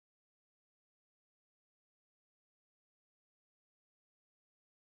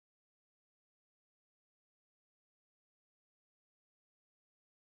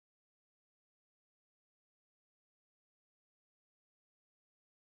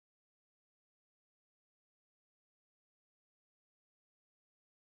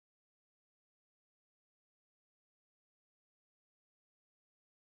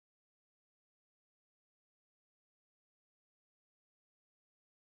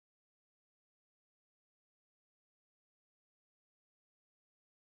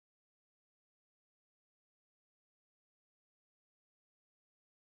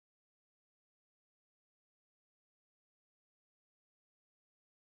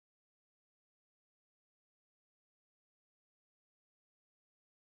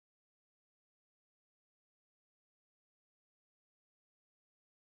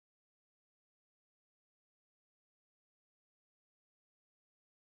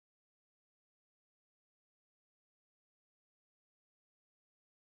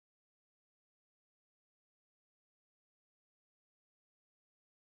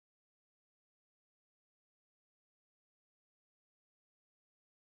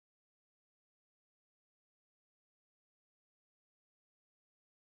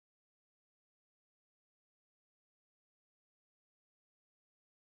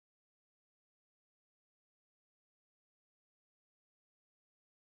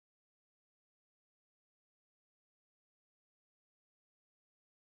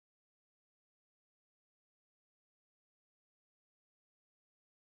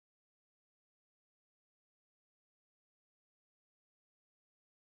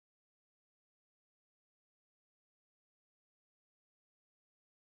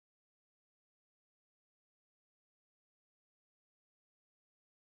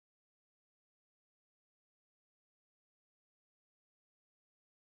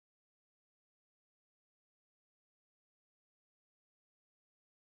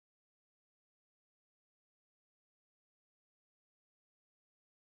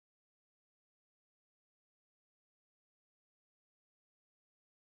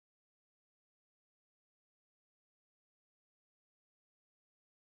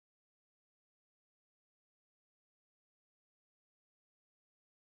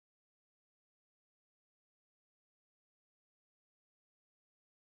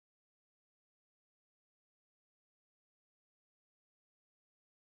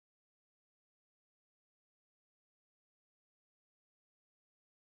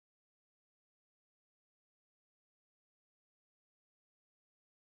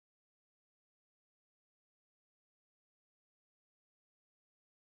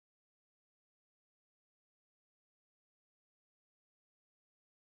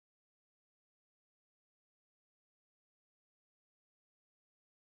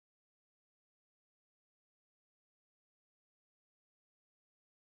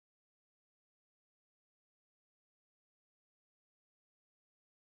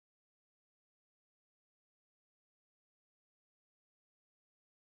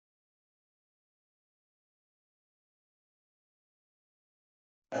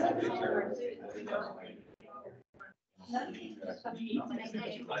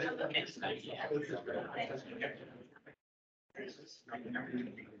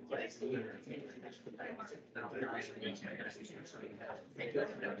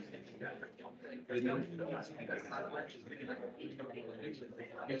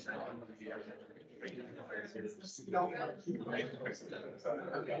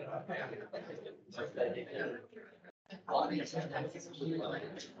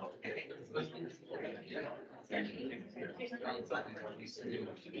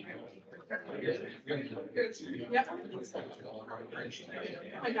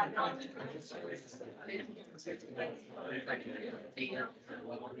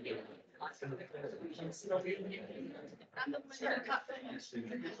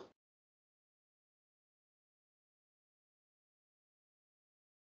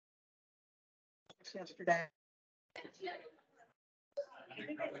Yesterday.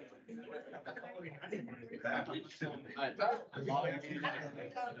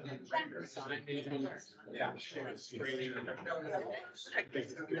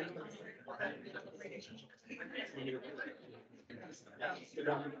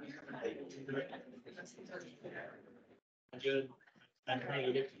 Good.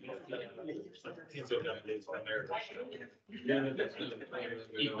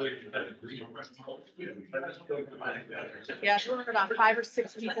 Yeah, there were about 5 or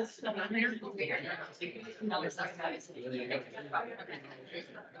 6 people still in there.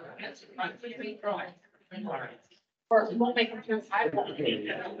 Or we won't make them too high.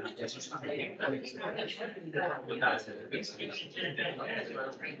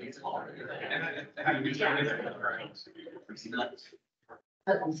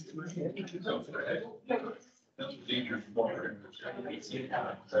 Yeah,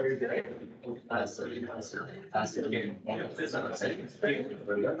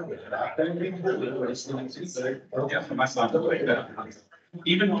 for my son,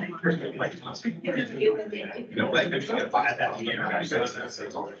 even when he first like, you know, like if you buy that here.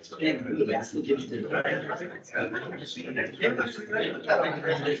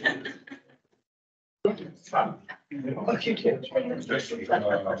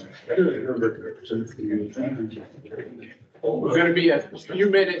 We're gonna be a few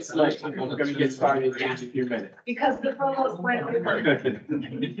minutes late. We're gonna get started in just a few minutes. Because the provost went over.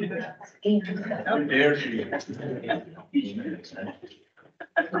 How dare you?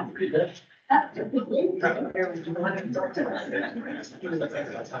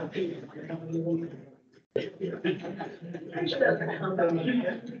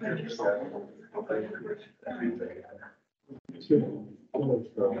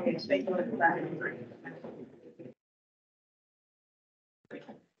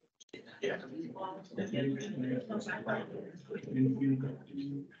 Yeah.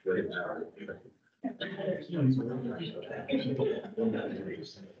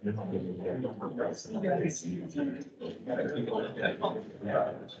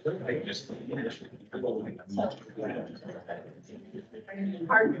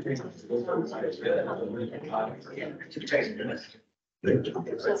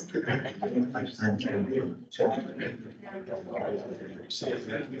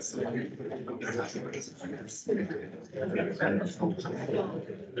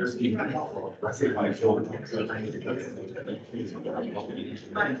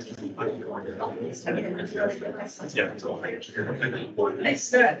 I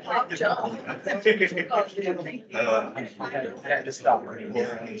said, top job. I had to stop.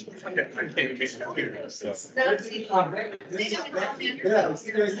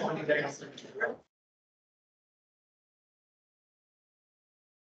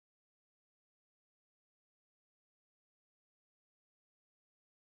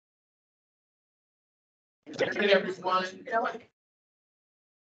 Hey, everyone.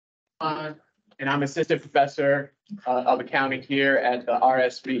 And I'm assistant professor of accounting here at the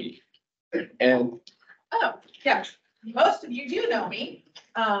RSB. And Oh, yeah, most of you do know me.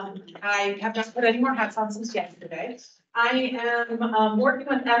 I have not put any more hats on since yesterday. I am working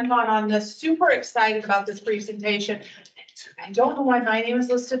with MPON on this, super excited about this presentation. I don't know why my name is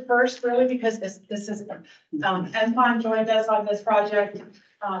listed first, really, because this is, MPON joined us on this project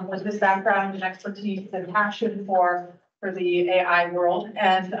with his background and expertise and passion for the AI world.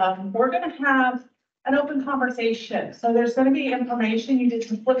 And we're gonna have an open conversation. So there's gonna be information, you did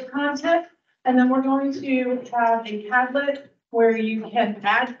some flip content, and then we're going to have a Padlet where you can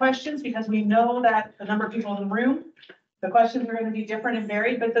add questions, because we know that the number of people in the room, the questions are going to be different and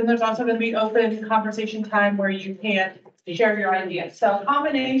varied, but then there's also going to be open conversation time where you can share your ideas. So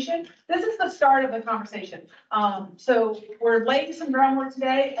combination, this is the start of the conversation. So we're laying some groundwork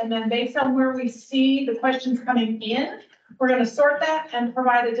today, and then based on where we see the questions coming in, we're going to sort that and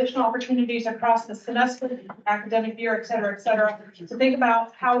provide additional opportunities across the semester, academic year, et cetera, to think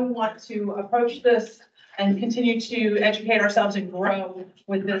about how we want to approach this and continue to educate ourselves and grow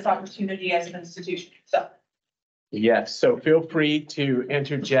with this opportunity as an institution. So. Yes, so feel free to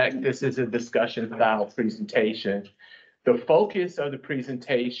interject. This is a discussion style presentation. The focus of the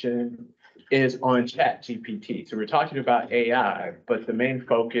presentation is on ChatGPT. So we're talking about AI, but the main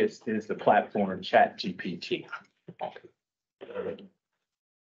focus is the platform ChatGPT.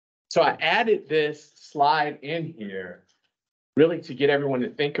 So I added this slide in here really to get everyone to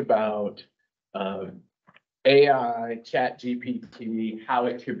think about AI, ChatGPT, how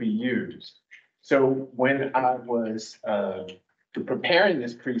it could be used. So when I was preparing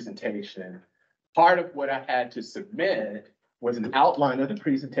this presentation, part of what I had to submit was an outline of the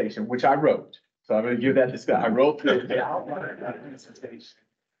presentation, which I wrote. So I'm going to give that to Scott. I wrote the outline of the presentation,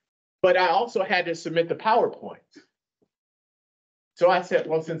 but I also had to submit the PowerPoint. So I said,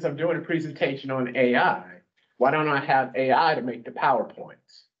 well, since I'm doing a presentation on AI, why don't I have AI to make the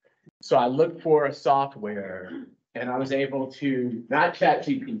PowerPoints? So I looked for a software, and I was able to, not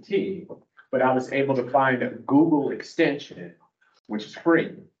ChatGPT, but I was able to find a Google extension, which is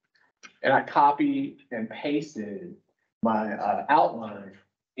free. And I copied and pasted my outline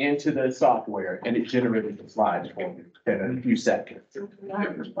into the software, and it generated the slides for me in a few seconds.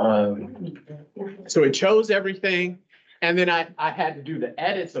 So it chose everything. And then I had to do the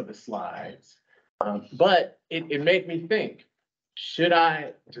edits of the slides, but it made me think, should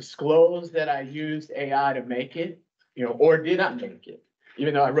I disclose that I used AI to make it, or did I make it,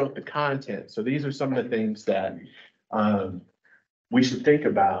 even though I wrote the content? So these are some of the things that we should think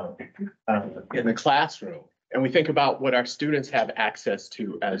about in the classroom, and we think about what our students have access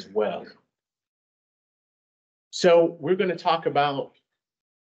to as well. So we're going to talk about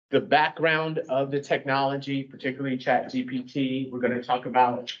the background of the technology, particularly ChatGPT. We're going to talk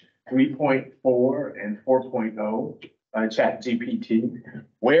about 3.4 and 4.0 ChatGPT,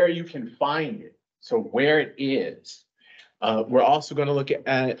 where you can find it, so where it is. We're also going to look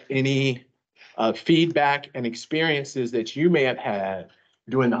at any feedback and experiences that you may have had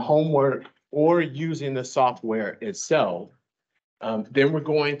doing the homework or using the software itself. Then we're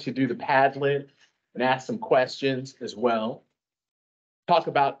going to do the Padlet and ask some questions as well. Talk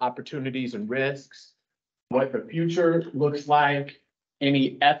about opportunities and risks, what the future looks like,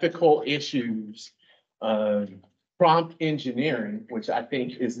 any ethical issues, prompt engineering, which I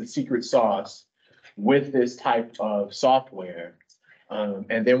think is the secret sauce with this type of software.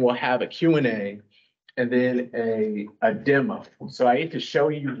 And then we'll have a Q&A and then a demo. So I get to show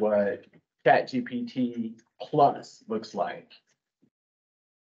you what ChatGPT Plus looks like.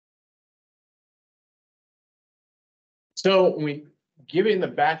 So given the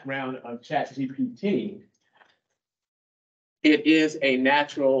background of ChatGPT, it is a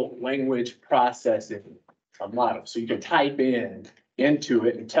natural language processing model. So you can type into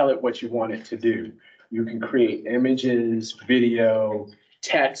it and tell it what you want it to do. You can create images, video,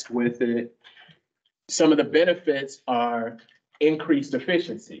 text with it. Some of the benefits are increased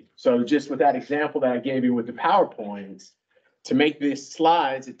efficiency. So just with that example that I gave you with the PowerPoints, to make these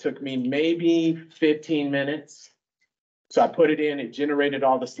slides, it took me maybe 15 minutes. So I put it in, it generated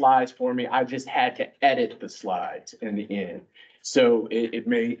all the slides for me. I just had to edit the slides in the end. So it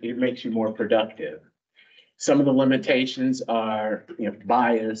makes you more productive. Some of the limitations are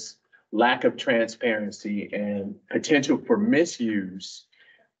bias, lack of transparency, and potential for misuse,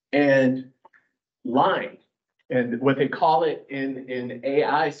 and lying. And what they call it in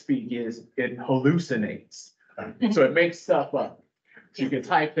AI speak is it hallucinates. So it makes stuff up. So you can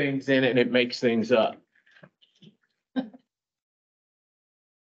type things in and it makes things up.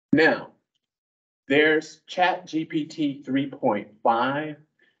 Now, there's ChatGPT 3.5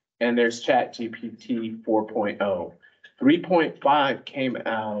 and there's ChatGPT 4.0. 3.5 came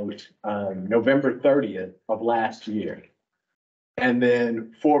out November 30th of last year. And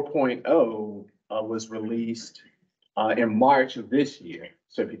then 4.0 was released in March of this year.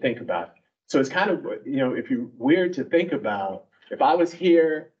 So if you think about it. So it's kind of, weird to think about. If I was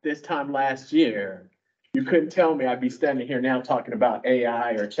here this time last year, you couldn't tell me I'd be standing here now talking about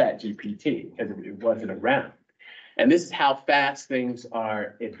AI or ChatGPT because it wasn't around. And this is how fast things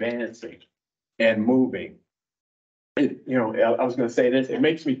are advancing and moving. I was going to say this, it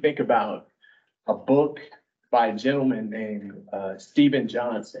makes me think about a book by a gentleman named Stephen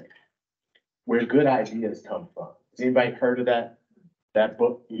Johnson, Where Good Ideas Come From. Has anybody heard of that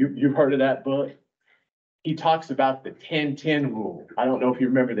book? You've heard of that book? he talks about the 10-10 rule. I don't know if you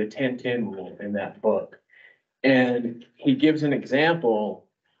remember the 10-10 rule in that book. And he gives an example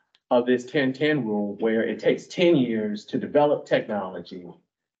of this 10-10 rule where it takes 10 years to develop technology,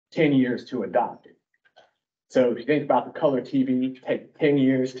 10 years to adopt it. So if you think about the color TV, take 10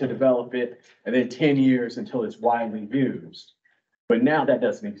 years to develop it, and then 10 years until it's widely used. But now that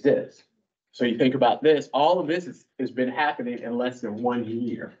doesn't exist. So you think about this, all of this has been happening in less than 1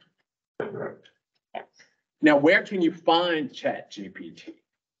 year. Now, where can you find ChatGPT?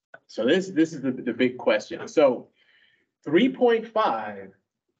 So this is the big question. So 3.5,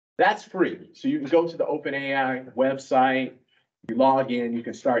 that's free. So you can go to the OpenAI website, you log in, you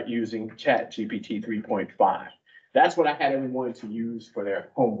can start using ChatGPT 3.5. That's what I had everyone to use for their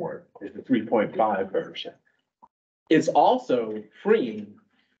homework, is the 3.5 version. It's also free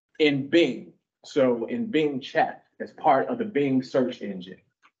in Bing. So in Bing Chat, as part of the Bing search engine.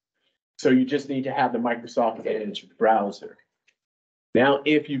 So you just need to have the Microsoft Edge browser. Now,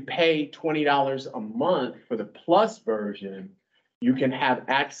 if you pay $20 a month for the Plus version, you can have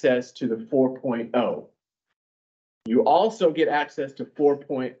access to the 4.0. You also get access to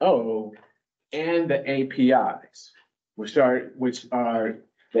 4.0 and the APIs, which are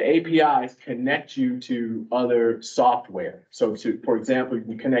the APIs connect you to other software. So for example, you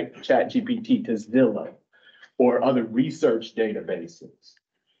can connect ChatGPT to Zillow or other research databases.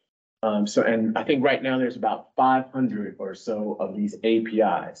 And I think right now there's about 500 or so of these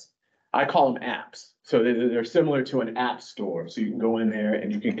APIs. I call them apps. So they're similar to an app store. So you can go in there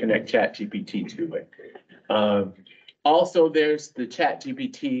and you can connect ChatGPT to it. Also, there's the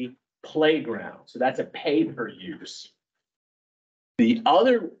ChatGPT Playground. So that's a pay-per-use. The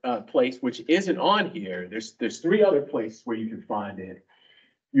other place, which isn't on here, there's 3 other places where you can find it.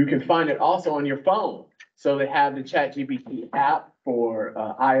 You can find it also on your phone. So they have the ChatGPT app for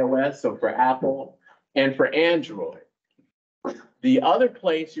iOS, so for Apple, and for Android. The other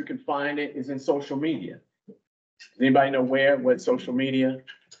place you can find it is in social media. Does anybody know what social media?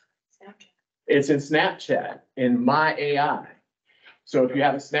 Snapchat. It's in Snapchat, in My AI. So if you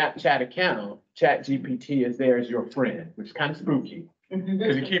have a Snapchat account, ChatGPT is there as your friend, which is kind of spooky.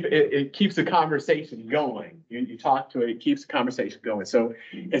 Because it keeps the conversation going. You talk to it, it keeps the conversation going. So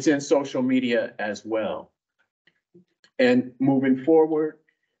it's in social media as well. And moving forward,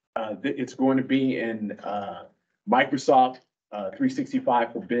 it's going to be in Microsoft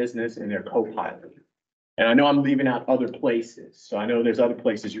 365 for Business and their Copilot. And I know I'm leaving out other places. So I know there's other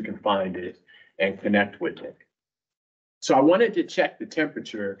places you can find it and connect with it. So I wanted to check the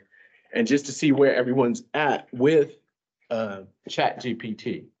temperature and just to see where everyone's at with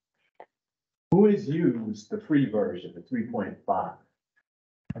ChatGPT. Who has used the free version, the 3.5?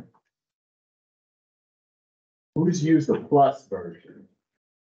 Who's used the Plus version?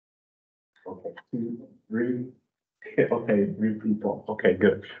 Okay, 2, 3. Okay, 3 people. Okay,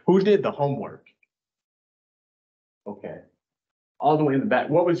 good. Who did the homework? Okay. All the way in the back.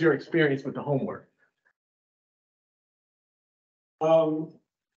 What was your experience with the homework?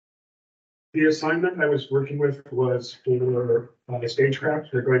 The assignment I was working with was for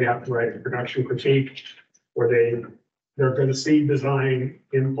stagecraft. They're going to have to write a production critique where they're going to see design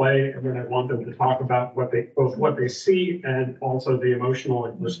in play, and then I want them to talk about both what they see and also the emotional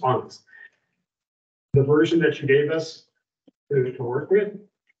response. The version that you gave us to work with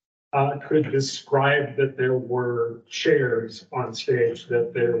could describe that there were chairs on stage,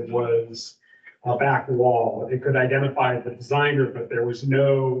 that there was a back wall. It could identify the designer, but there was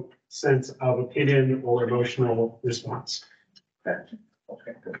no sense of opinion or emotional response.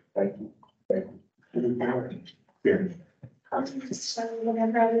 Okay, good. Thank you. Thank you. So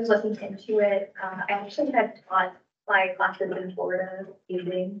whenever I was looking into it, I actually had taught my classes in Florida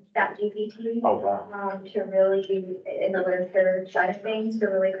using ChatGPT. Oh, wow. To really, in the literature side of things, to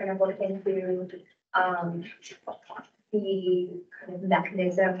really kind of look into the kind of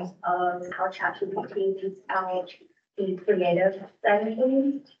mechanisms of how ChatGPT leads out the creative side of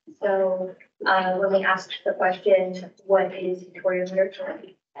things. So when we asked the question, what is Victorian literature?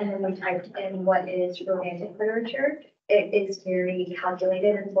 And then we typed in what is romantic literature, it is very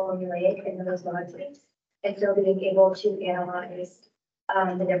calculated and formulaic in the responses. And so being able to analyze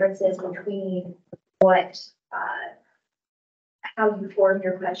the differences between how you form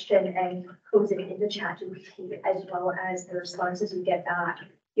your question and pose it into ChatGPT, as well as the responses you get back,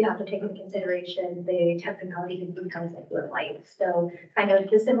 you have to take into consideration the technicality and details that you like. So kind of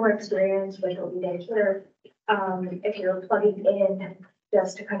the similar experience with what we did here. If you're plugging in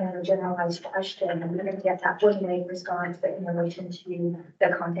just to kind of a generalized question, and you're going to get that formulaic response, but in relation to the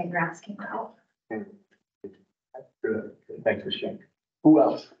content you're asking about. Good. Thanks for sharing. Who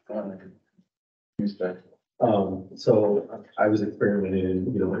else? Use that. So I was experimenting,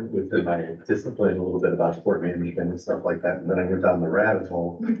 within my discipline a little bit about sport management and stuff like that. And then I went down the rabbit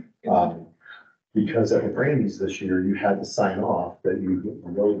hole. Because at the Grammys this year, you had to sign off that you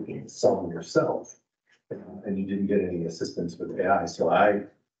wrote the song yourself. And you didn't get any assistance with AI. So I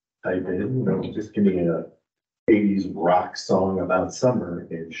typed in, just give me a 80s rock song about summer.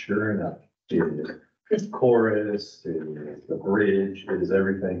 And sure enough, it is chorus, it is the bridge, it is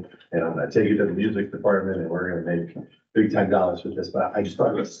everything. And I'm gonna take it to the music department and we're gonna make big $10 with this. But I just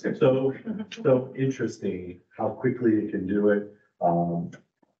thought it was so interesting how quickly it can do it.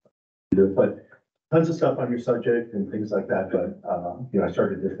 But tons of stuff on your subject and things like that. But, I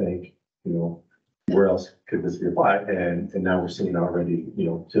started to think, where else could this be applied? And now we're seeing already,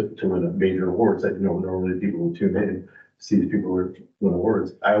 to win major awards that, normally people will tune in, see the people who win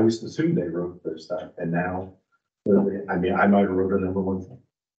awards. I always assumed they wrote their stuff. And now, I might have wrote a number one thing.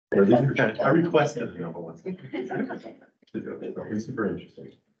 Or at least I requested a number one thing. It's super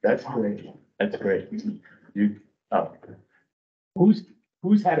interesting. That's great. That's great.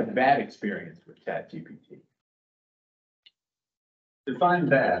 Who's had a bad experience with ChatGPT? Define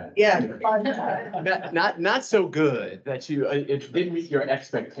bad. Yeah. Not so good that it didn't meet your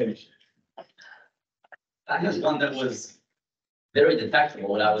expectations. I had one that was very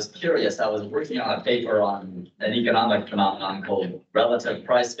detectable, and I was curious. I was working on a paper on an economic phenomenon called relative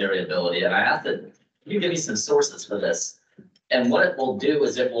price variability, and I asked it, can you give me some sources for this? And what it will do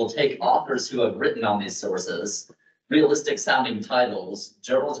is it will take authors who have written on these sources, realistic sounding titles,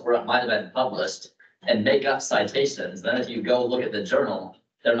 journals where it might have been published, and make up citations. Then if you go look at the journal,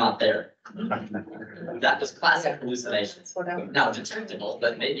 they're not there. That was classic hallucination. Now detectable,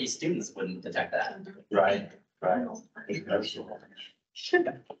 but maybe students wouldn't detect that. Right. I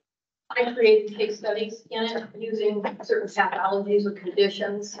created case studies in it using certain pathologies or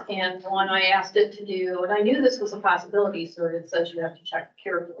conditions, and one I asked it to do, and I knew this was a possibility, so it says you have to check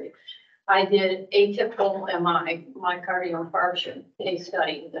carefully. I did atypical MI, myocardial infarction case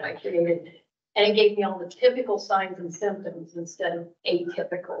study that I created, and it gave me all the typical signs and symptoms instead of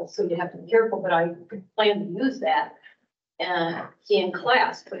atypical, so you have to be careful, but I plan to use that and in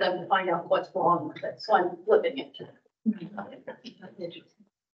class for them to find out what's wrong with it, so I'm flipping it.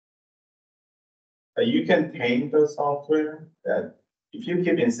 You can train the software that if you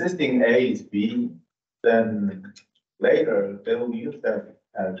keep insisting A is B, then later they will use that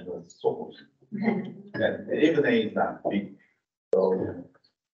as a source. And even A is not B. So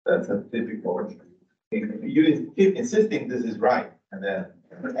that's a typical thing. You keep insisting this is right, and then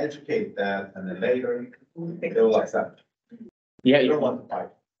educate that, and then later they will accept. Yeah, You don't want to fight.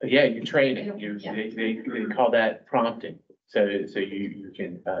 you train it. They call that prompting. So you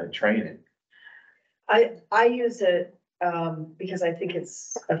can train it. I use it, because I think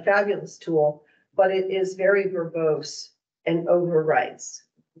it's a fabulous tool, but it is very verbose and overwrites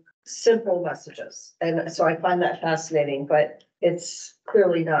simple messages. And so I find that fascinating, but it's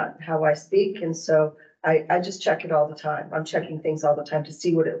clearly not how I speak. And so I just check it all the time. I'm checking things all the time to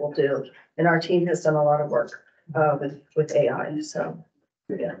see what it will do. And our team has done a lot of work, with AI, so,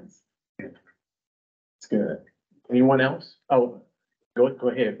 yeah. It's good. Anyone else? Oh, go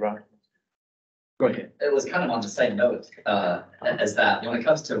ahead, Rob. Go ahead. It was kind of on the same note as that. When it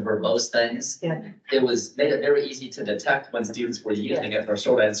comes to verbose things, Yeah. it made it very easy to detect when students were using it for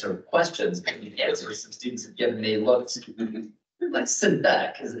short answer questions. The answers some students have given me looked like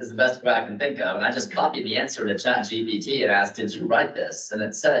synthetic is the best way I can think of. And I just copied the answer to ChatGPT and asked, did you write this? And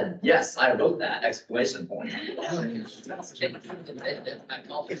it said, yes, I wrote that, exclamation point.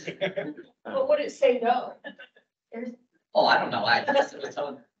 But would it say no? Oh, I don't know. I guess it was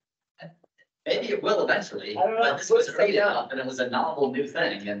telling. Maybe it will eventually, I don't know. but this was Would it say early no? enough and it was a novel new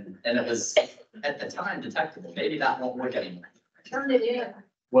thing and it was at the time detectable. Maybe that won't work anymore. Turn it in.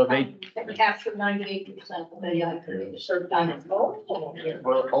 Well, they Capture 98% of the certified. Well,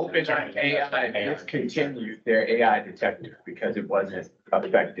 OpenAI discontinued their AI detector because it wasn't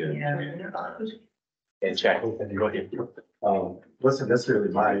effective in checking. Go ahead. Wasn't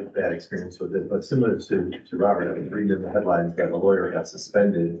necessarily my bad experience with it, but similar to Robert, I was reading in the headlines that a lawyer got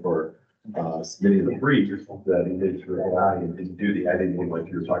suspended for submitting the brief that he did through AI and didn't do the editing like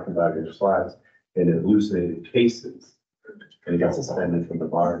you were talking about in your slides, and it hallucinated cases. And he got suspended from the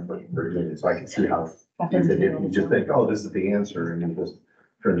bar for doing it. So I can see how if you just think, oh, this is the answer, and you just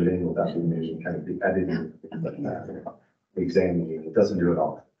turn it in without doing any kind of the editing, examining, it doesn't do it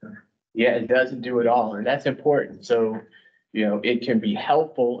all. Yeah, it doesn't do it all, and that's important. So, it can be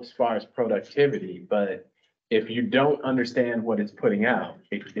helpful as far as productivity, but if you don't understand what it's putting out,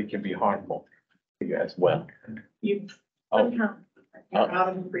 it can be harmful to you as well. You Oh. somehow, you're out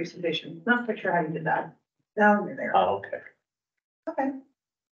of the presentation. Not quite sure how you did that. Now you're there. Oh, okay. Okay.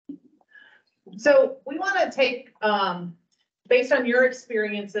 So we want to take, based on your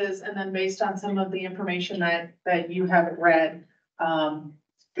experiences and then based on some of the information that you have read,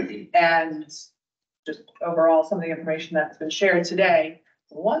 and just overall some of the information that's been shared today,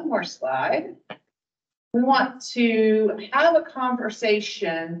 one more slide. We want to have a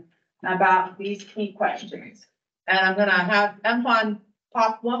conversation about these key questions. And I'm gonna have Empon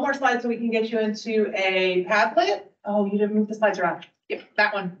pop one more slide so we can get you into a Padlet. Oh, you didn't move the slides around. Yep,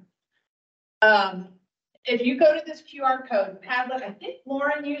 that one. If you go to this QR code, Padlet, I think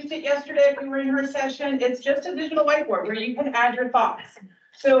Lauren used it yesterday if we were in her session. It's just a digital whiteboard where you can add your thoughts.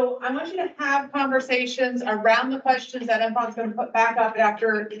 So I want you to have conversations around the questions that Empon's going to put back up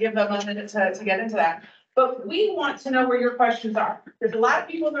after you give them a minute to get into that. But we want to know where your questions are. There's a lot of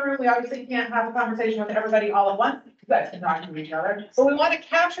people in the room. We obviously can't have a conversation with everybody all at once. You guys can talk to each other. But we want to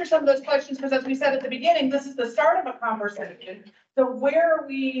capture some of those questions because as we said at the beginning, this is the start of a conversation. So where are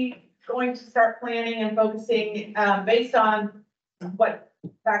we going to start planning and focusing based on what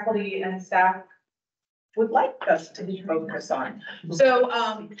faculty and staff would like us to focus on? So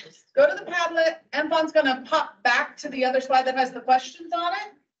go to the Padlet. Empon's going to pop back to the other slide that has the questions on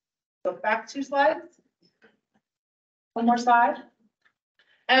it. So back 2 slides. One more slide.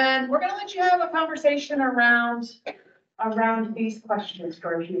 And we're going to let you have a conversation around these questions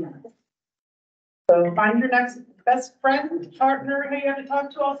for a few minutes. So find your next best friend, partner who you have to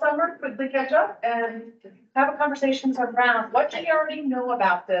talk to all summer, quickly catch up and have a conversations around what do you already know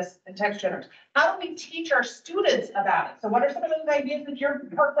about this and text generators? How do we teach our students about it? So what are some of those ideas that you're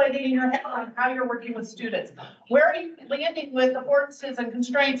percolating in your head on how you're working with students? Where are you landing with affordances and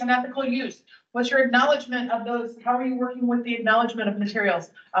constraints and ethical use? What's your acknowledgement of those? How are you working with the acknowledgement of materials?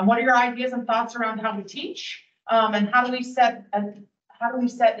 What are your ideas and thoughts around how we teach? And how do we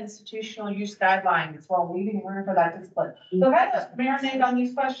set institutional use guidelines while leading and learning for that discipline? So have us marinate on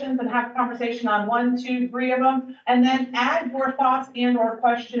these questions and have a conversation on 1, 2, 3 of them, and then add your thoughts and or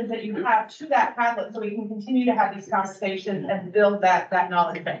questions that you have to that Padlet so we can continue to have these conversations and build that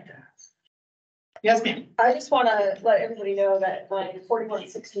knowledge bank. Yes, ma'am. I just want to let everybody know that my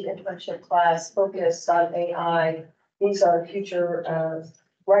 4160 internship class focused on AI. These are future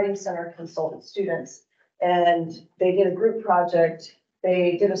writing center consultant students, and they did a group project.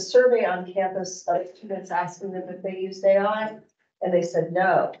 They did a survey on campus of students asking them if they used AI, and they said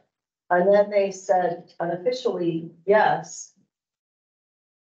no. And then they said unofficially yes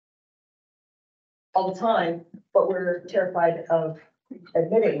all the time, but we're terrified of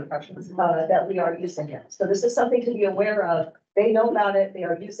admitting that we are using it. So this is something to be aware of. They know about it. They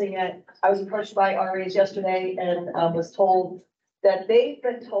are using it. I was approached by RAs yesterday and was told that they've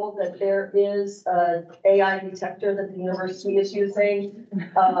been told that there is an AI detector that the university is using.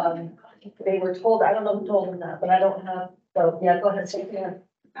 They were told, I don't know who told them that, but I don't have, so yeah, go ahead, Cynthia.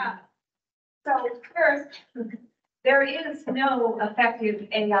 So first, there is no effective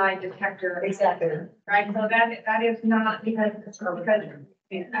AI detector. Exactly. Right, so that is not because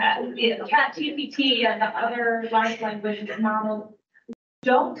ChatGPT and the other large language models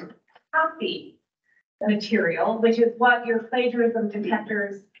don't copy material, which is what your plagiarism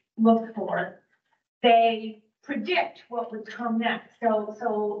detectors look for. They predict what would come next. So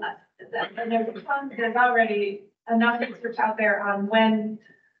and there's already enough research out there on when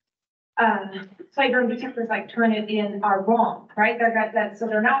plagiarism detectors like Turnitin are wrong, right? So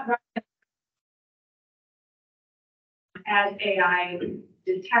they're not right as AI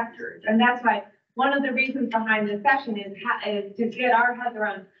detectors. And that's why one of the reasons behind this session is to get our heads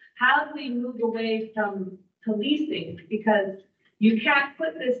around how do we move away from policing, because you can't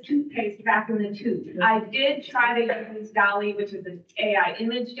put this toothpaste back in the tube. I did try to use Dolly, which is an AI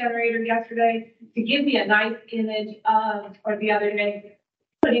image generator yesterday, to give me a nice image of, or the other day,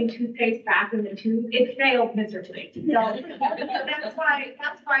 putting toothpaste back in the tube. It failed miserably. So that's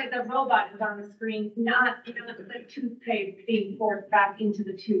why the robot is on the screen, not the toothpaste being forced back into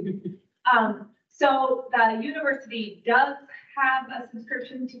the tube. So the university does have a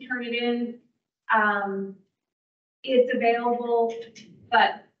subscription to Turnitin. It's available,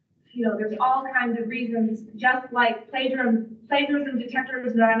 but there's all kinds of reasons, just like plagiarism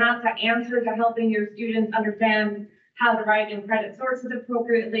detectors are not the answer to helping your students understand how to write and credit sources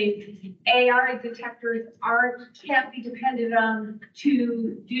appropriately. AI detectors can't be depended on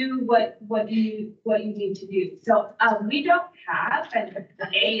to do what you need to do. So we don't have an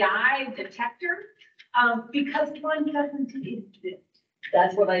AI detector because one doesn't exist.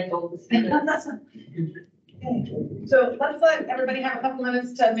 That's what I told the students. So let's let everybody have a couple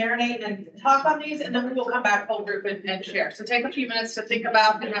minutes to marinate and talk on these, and then we will come back whole group and share. So take a few minutes to think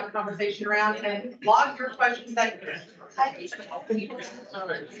about and have a conversation around and log your questions that.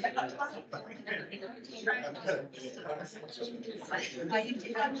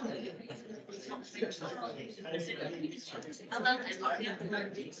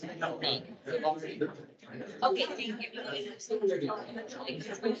 Okay, thank you.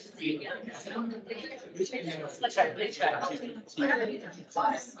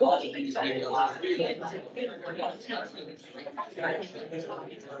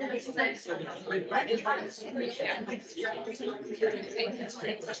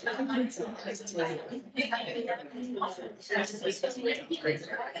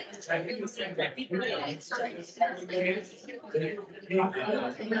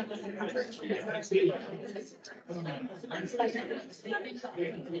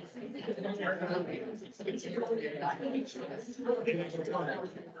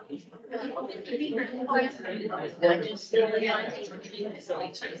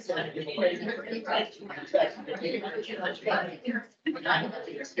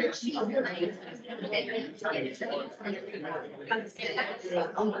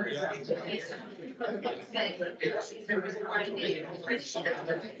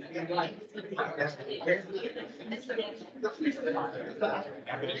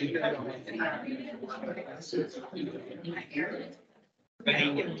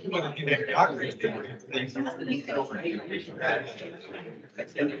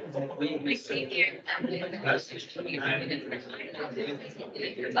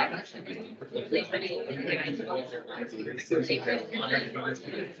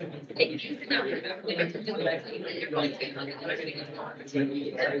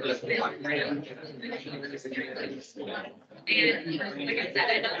 And like I said,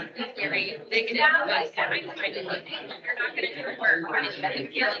 I know it's very negative, but I didn't, you're not gonna do the work, or it's better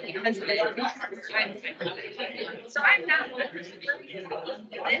feeling because of it. So I'm not one person.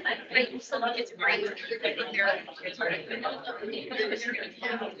 I used to love it's great. I think there are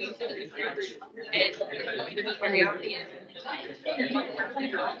and the reality is.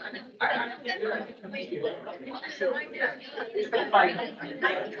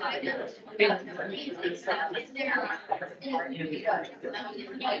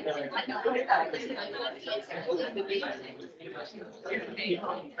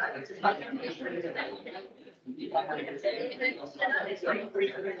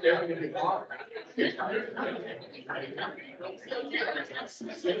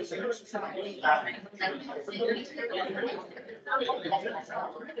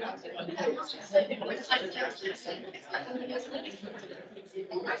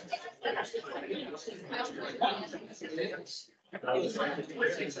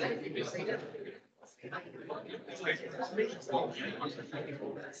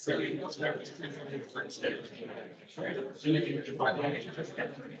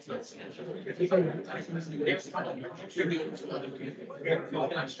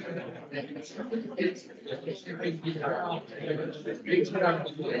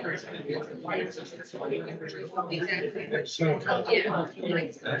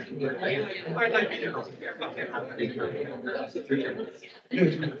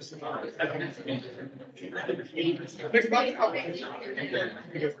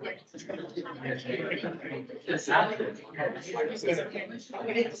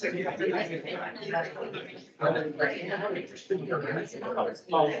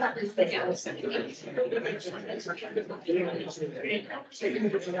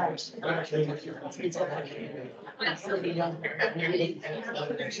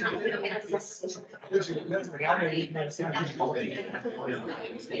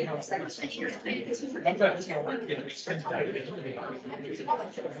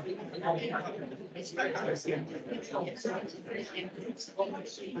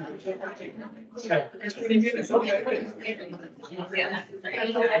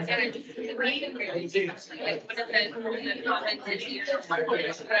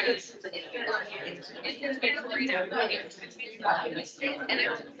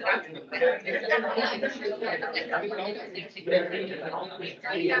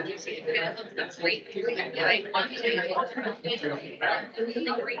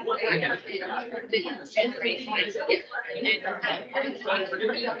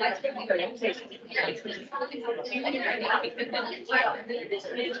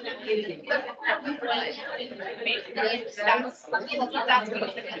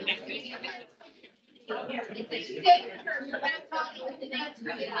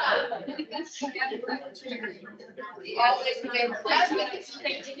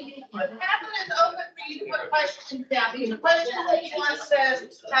 Now, these questions that you want us to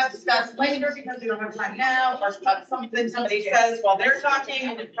have discussed later because we don't have time now, or something somebody says while they're talking,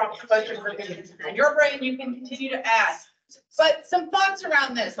 and it prompts questions in your brain, you can continue to ask. But some thoughts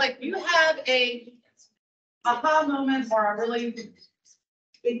around this, like you have a aha moment or a really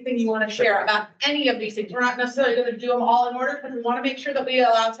big thing you want to share about any of these things. We're not necessarily going to do them all in order because we want to make sure that we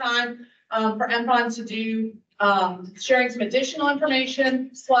allow time for MPON to do sharing some additional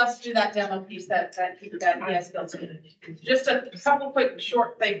information, plus do that demo piece that he has built in. Just a couple quick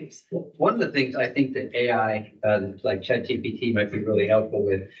short things. One of the things I think that AI, like ChatGPT might be really helpful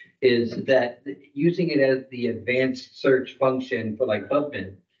with is that using it as the advanced search function for like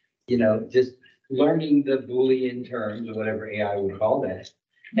Pubmed, just learning the Boolean terms or whatever AI would call that.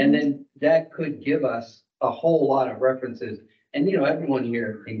 And then that could give us a whole lot of references. And, everyone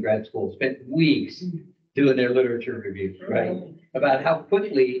here in grad school spent weeks doing their literature reviews, right? About how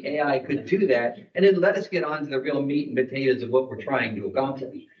quickly AI could do that and then let us get on to the real meat and potatoes of what we're trying to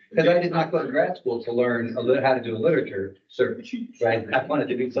accomplish. Because I did not go to grad school to learn how to do a literature search, right? I wanted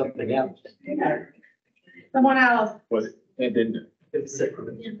to do something else. Someone else. Was it? It didn't. Yeah. So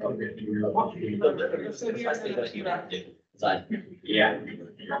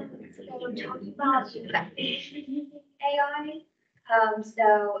talking about AI,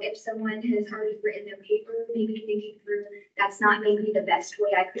 so if someone has already written their paper, maybe thinking through, that's not maybe the best way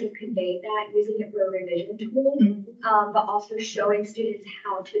I could have conveyed that, using it for a revision tool, but also showing students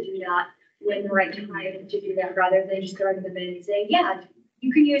how to do that when the right time to do that, rather than just throwing them in and saying, yeah,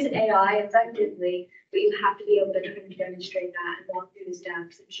 you can use AI effectively, but you have to be able to kind of demonstrate that and walk through the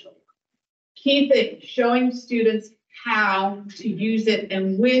steps and show. Key thing, showing students how to use it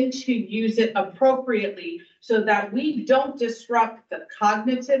and when to use it appropriately so that we don't disrupt the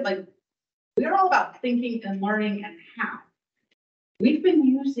cognitive, like we're all about thinking and learning and how. We've been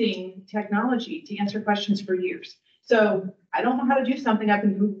using technology to answer questions for years. So I don't know how to do something, I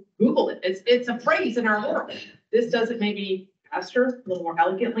can Google it. It's a phrase in our world. This does it maybe faster, a little more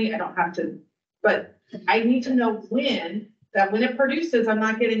elegantly. I don't have to, but I need to know when it produces, I'm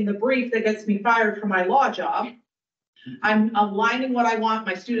not getting the brief that gets me fired from my law job. I'm aligning what I want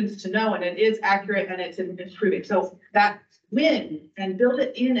my students to know, and it is accurate and it's improving. So that when and build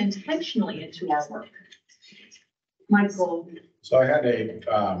it in intentionally into our work. Michael. So I had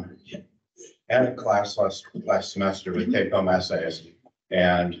a class last semester with take-home essays,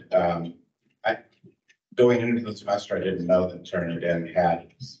 and going into the semester, I didn't know that Turnitin had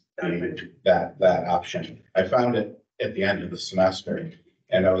that option. I found it at the end of the semester.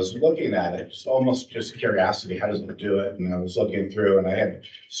 And I was looking at it, just curiosity, how does it do it? And I was looking through and I had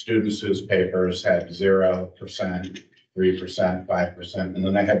students whose papers had 0%, 3%, 5%. And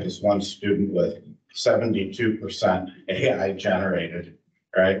then I had this one student with 72% AI generated,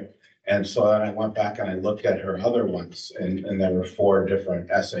 right? And so then I went back and I looked at her other ones and there were 4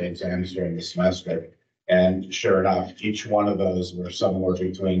 different essay exams during the semester. And sure enough, each one of those were somewhere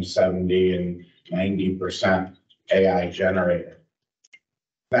between 70 and 90% AI generated.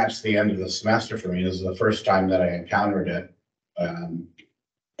 That's the end of the semester for me. This is the first time that I encountered it. And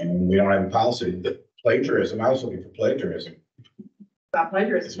we don't have a policy. The plagiarism, I was looking for plagiarism. About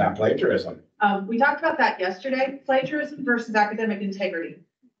plagiarism. It's not plagiarism. We talked about that yesterday, plagiarism versus academic integrity.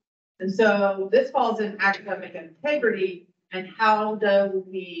 And so this falls in academic integrity and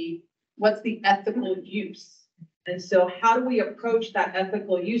what's the ethical use? And so how do we approach that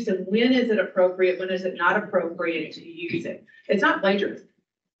ethical use and when is it appropriate? When is it not appropriate to use it? It's not plagiarism.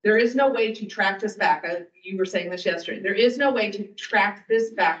 There is no way to track this back. You were saying this yesterday. There is no way to track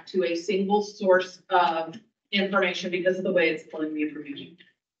this back to a single source of information because of the way it's pulling the information.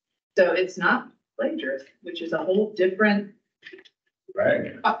 So it's not plagiarism, which is a whole different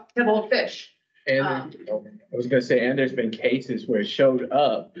kettle of fish. And I was gonna say, and there's been cases where it showed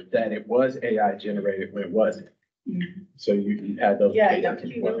up that it was AI generated when it wasn't. So you had those. Yeah, you have to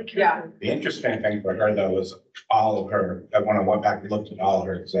be really careful. The interesting thing for her though was all of her, when I went back and looked at all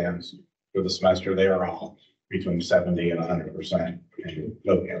her exams for the semester, they were all between 70 and 100%. And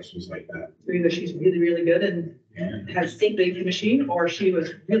no case was like that. So either she's really, really good and has synced the machine, or she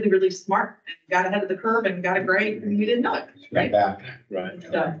was really, really smart and got ahead of the curve and got a grade and we didn't know it, right? Right.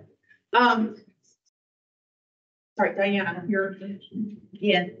 So, sorry, Diana, you're.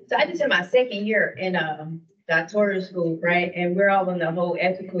 Yeah, so I just in my second year in doctoral school, right? And we're all in the whole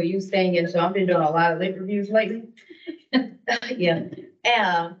ethical use thing. And so I've been doing a lot of lit reviews lately. Yeah.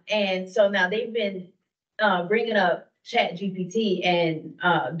 And so now they've been bringing up ChatGPT and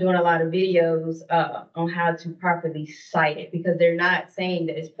doing a lot of videos on how to properly cite it, because they're not saying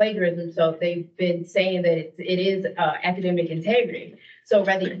that it's plagiarism. So they've been saying that it is academic integrity. So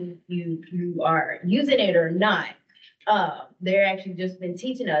whether you are using it or not, they're actually just been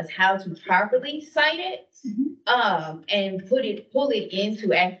teaching us how to properly cite it, and pull it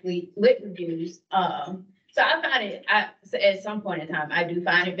into actually lit reviews. So I find it, so at some point in time, I do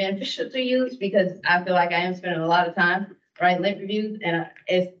find it beneficial to use because I feel like I am spending a lot of time writing lit reviews, and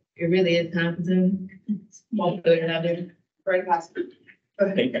it really is time consuming. It's more good than I do. Very possible.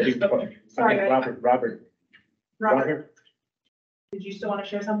 I think Sorry, Robert, did you still want to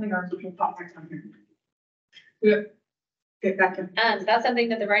share something or we can pop back on here? Yeah. Get back to. That's something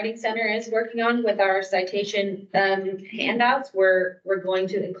that the Writing Center is working on with our citation handouts. We're going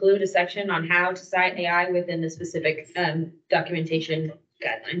to include a section on how to cite AI within the specific documentation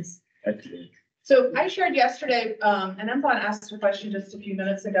guidelines. So I shared yesterday, and Emvon asked a question just a few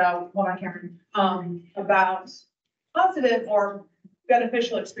minutes ago, hold on, Cameron, about positive or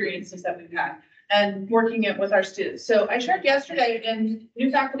beneficial experiences that we've had and working it with our students. So I shared yesterday in new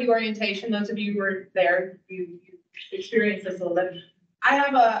faculty orientation, those of you who were there, you experienced this a little bit. I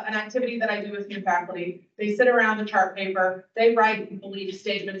have an activity that I do with new faculty. They sit around a chart paper, they write belief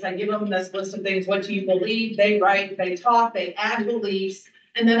statements. I give them this list of things. What do you believe? They write, they talk, they add beliefs.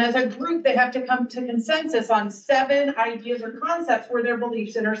 And then as a group, they have to come to consensus on 7 ideas or concepts where their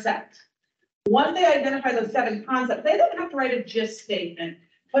beliefs intersect. Once they identify those 7 concepts, they then have to write a gist statement,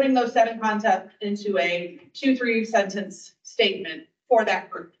 putting those 7 concepts into a 2-3 sentence statement for that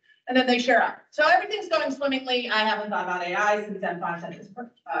group. And then they share out. So everything's going swimmingly. I haven't thought about AI since Emvon sent his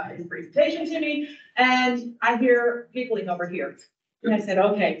presentation to me. And I hear giggling over here. And I said,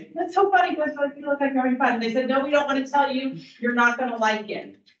 okay, that's so funny. You look like you're having fun. And they said, no, we don't want to tell you. You're not going to like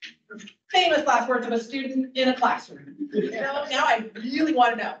it. Famous last words of a student in a classroom. You know, now I really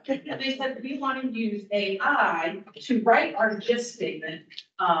want to know. And they said, we want to use AI to write our gist statement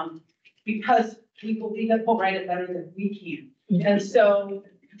because we believe that we'll write it better than we can. And so,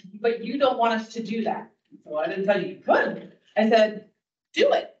 but you don't want us to do that. So I didn't tell you you couldn't. I said,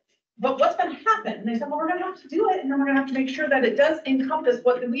 do it. But what's going to happen? And they said, well, we're going to have to do it. And then we're going to have to make sure that it does encompass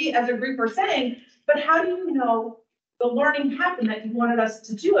what we as a group are saying. But how do you know the learning happened that you wanted us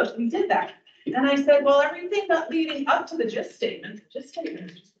to do if we did that? And I said, well, everything that leading up to the gist statement is just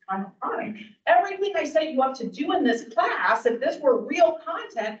the final product. Everything I set you up to do in this class, if this were real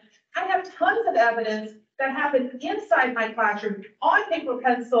content, I have tons of evidence that happened inside my classroom on paper,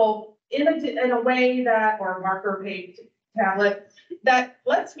 pencil, in a way that, or marker, page, tablet, that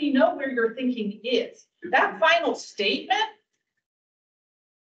lets me know where your thinking is. That final statement,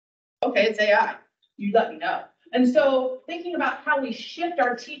 okay, it's AI. You let me know. And so thinking about how we shift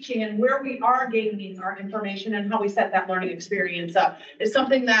our teaching and where we are gaining our information and how we set that learning experience up is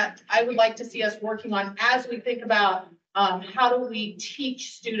something that I would like to see us working on as we think about how do we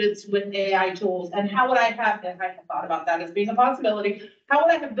teach students with AI tools, and how would I have, if I had thought about that as being a possibility, how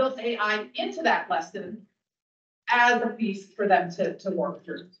would I have built AI into that lesson as a piece for them to work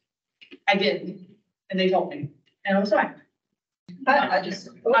through? I didn't, and they told me, and it was fine.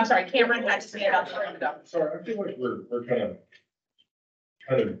 I'm sorry, Cameron had to say it out. Sorry, I feel like we're kind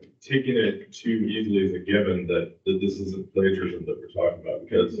of taking it too easily as a given that this isn't plagiarism that we're talking about,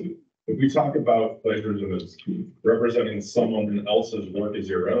 because if we talk about plagiarism as representing someone else's work as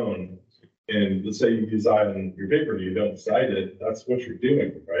your own, and let's say you design on your paper and you don't cite it, that's what you're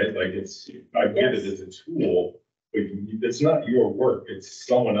doing, right? Like I get it as a tool, but it's not your work, it's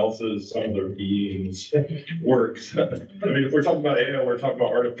someone else's, some other being's works. I mean, if we're talking about AI, we're talking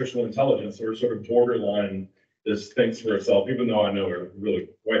about artificial intelligence, so we're sort of borderline this thinks for itself, even though I know it really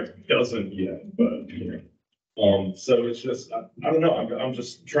quite doesn't yet, but you know. So it's just, I don't know, I'm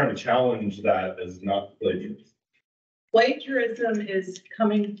just trying to challenge that as not plagiarism. Plagiarism is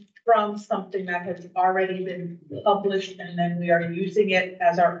coming from something that has already been published, and then we are using it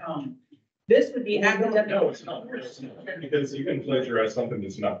as our own. This would be academic. No, it's not, because you can plagiarize something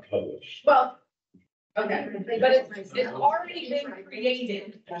that's not published. Well, okay, but it's already been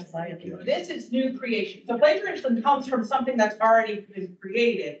created. This is new creation. So plagiarism comes from something that's already been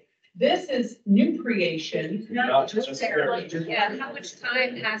created. This is new creation. Not necessarily. Yeah, how much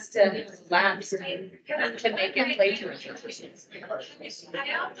time has to lapse to make it plagiarism?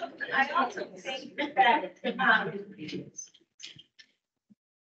 I also think that,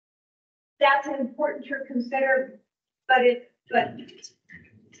 that's important to consider,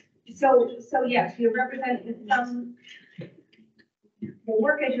 so yes, you're representing some, the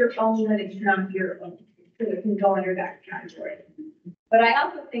work as your own, but it's not your own, so it can go under that category. But I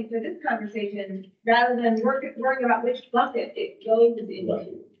also think for this conversation, rather than worrying about which bucket it goes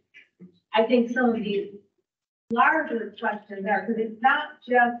into, I think some of these larger questions are, because it's not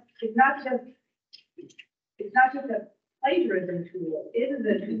just a plagiarism tool. It is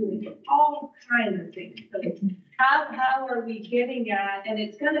a tool for all kinds of things. So how are we getting at, and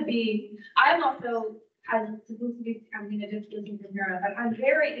it's gonna be, I'm supposed to be, I'm gonna just listen from here on, but I'm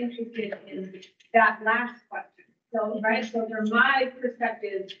very interested in that last question. So, right, so from my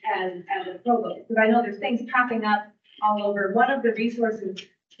perspective as a provost, because I know there's things popping up all over. One of the resources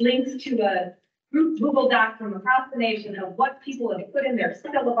links to a group Google Doc from across the nation of what people have put in their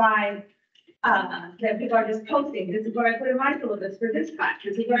syllabi, that people are just posting. This is what I put in my syllabus for this class.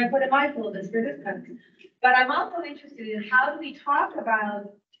 This is what I put in my syllabus for this class. But I'm also interested in how do we talk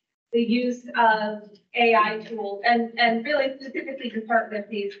about the use of AI tools and really specifically to start with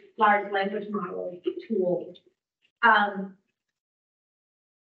these large language model tools.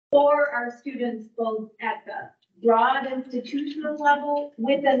 For our students, both at the broad institutional level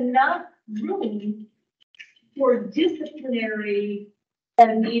with enough room for disciplinary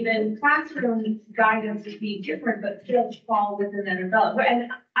and even classroom guidance to be different, but still fall within that umbrella.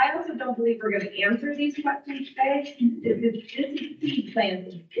 And I also don't believe we're going to answer these questions today. This is seed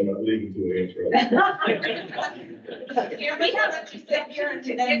planting. We're not leaving to the answer. Yeah, we have to sit here and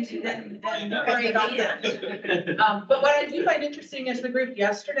worry about that. But what I do find interesting is the group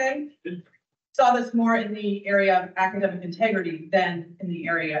yesterday saw this more in the area of academic integrity than in the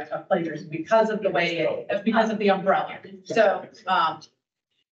area of plagiarism because of the way, because of the umbrella. So,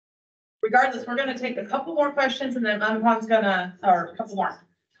 regardless, we're gonna take a couple more questions and then Empon's gonna, or a couple more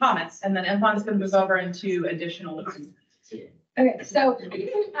comments, and then Empon's gonna move over into additional. Okay, so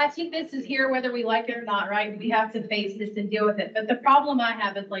I think this is here whether we like it or not, right? We have to face this and deal with it. But the problem I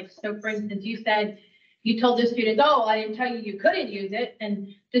have is like, so for instance, you said, you told the students, oh, I didn't tell you you couldn't use it.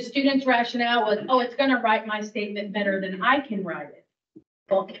 And the student's rationale was, oh, it's gonna write my statement better than I can write it.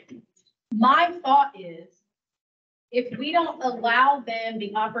 Well, my thought is, if we don't allow them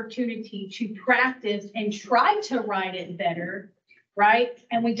the opportunity to practice and try to write it better, right?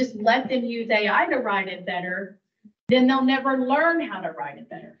 And we just let them use AI to write it better, then they'll never learn how to write it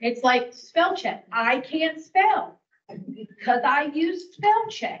better. It's like spell check. I can't spell because I use spell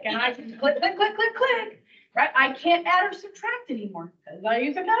check and I can click, click, click, click, click, right? I can't add or subtract anymore because I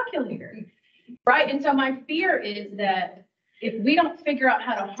use a calculator, right? And so my fear is that if we don't figure out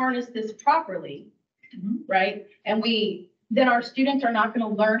how to harness this properly, right? And then our students are not going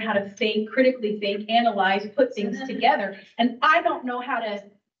to learn how to think, critically think, analyze, put things together. And I don't know how to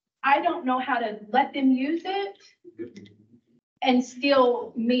let them use it and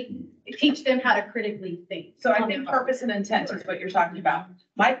still teach them how to critically think. So I think purpose and intent is what you're talking about.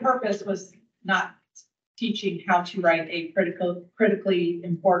 My purpose was not teaching how to write a critically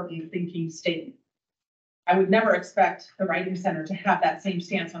important thinking statement. I would never expect the writing center to have that same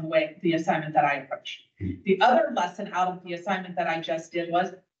stance on the assignment that I approached. The other lesson out of the assignment that I just did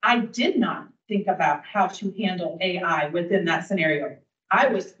was I did not think about how to handle AI within that scenario. I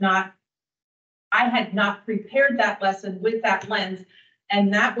had not prepared that lesson with that lens.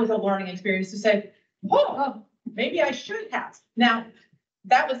 And that was a learning experience to say, whoa, maybe I should have. Now,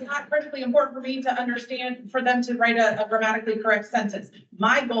 that was not critically important for me to understand, for them to write a grammatically correct sentence.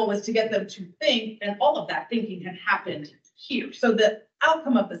 My goal was to get them to think, and all of that thinking had happened here. So the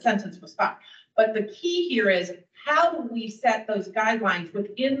outcome of the sentence was fine. But the key here is how do we set those guidelines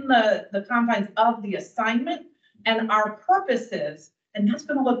within the confines of the assignment and our purposes? And that's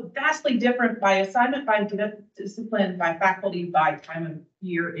going to look vastly different by assignment, by discipline, by faculty, by time of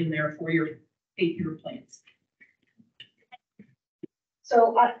year in their 4-year, 8-year plans.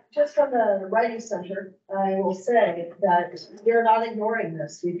 So just from the writing center, I will say that we're not ignoring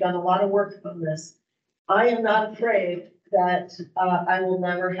this. We've done a lot of work on this. I am not afraid that I will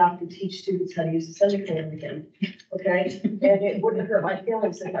never have to teach students how to use a semicolon again, okay? And it wouldn't hurt my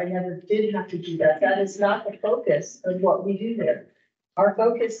feelings if I never did have to do that. That is not the focus of what we do there. Our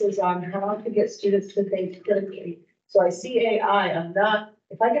focus is on how to get students to think critically. So I see AI,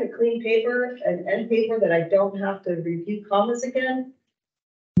 if I get a clean paper, an end paper that I don't have to review commas again,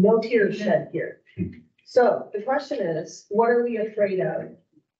 no tears shed here. So the question is, what are we afraid of?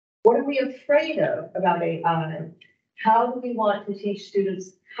 What are we afraid of about AI? How do we want to teach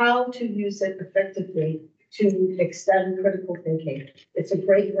students how to use it effectively to extend critical thinking? It's a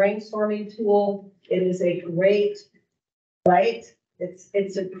great brainstorming tool. It is a great, right?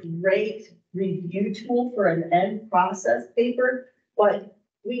 It's a great review tool for an end process paper, but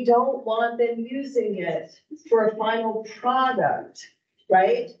we don't want them using it for a final product,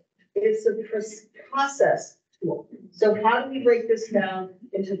 right? It's a process tool. So how do we break this down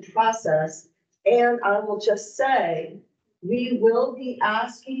into process? And I will just say, we will be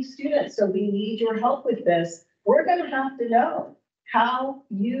asking students, so we need your help with this. We're going to have to know how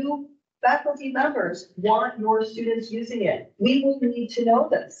you faculty members want your students using it. We will need to know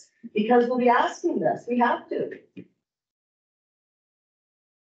this because we'll be asking this. We have to.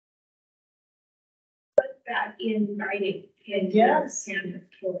 That in writing in Yes. Canvas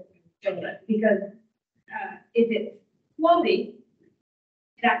because if it's floating,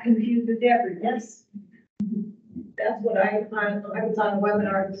 that confuses everyone. Yes. That's what I was on a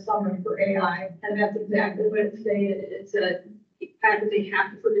webinar this summer for AI, and that's exactly what it's saying. It said faculty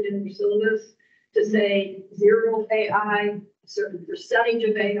have to put it in their syllabus to say zero AI, a certain percentage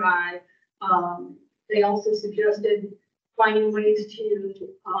of AI. They also suggested finding ways to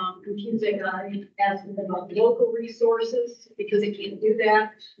confuse AI, asking them about local resources, because it can't do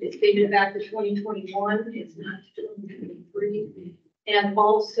that. It's dated back to 2021, it's not 2023. And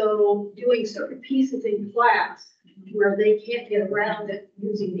also doing certain pieces in class where they can't get around it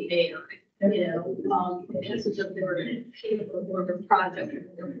using the AI, you know, this is a very project.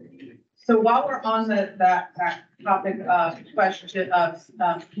 So while we're on that topic of question of,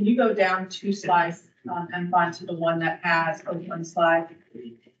 can you go down 2 slides and find to the one that has open slide?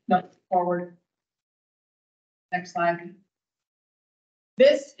 No, forward. Next slide.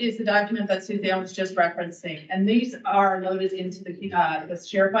 This is the document that Suzanne was just referencing, and these are loaded into the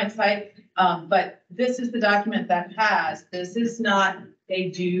SharePoint site. But this is the document that has, this is not a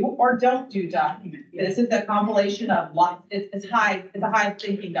do or don't do document. This is a compilation of lots, it's a high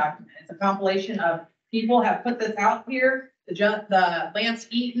thinking document. It's a compilation of people have put this out here. The Lance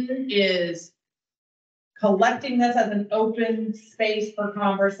Eaton is collecting this as an open space for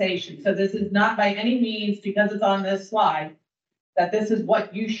conversation. So this is not by any means, because it's on this slide, that this is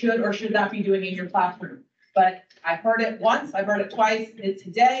what you should or should not be doing in your classroom. But I've heard it once, I've heard it twice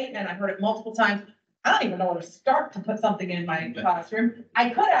today, and I've heard it multiple times. I don't even know where to start to put something in my classroom. I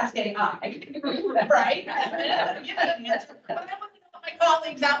could ask AI, right? But I want to know what my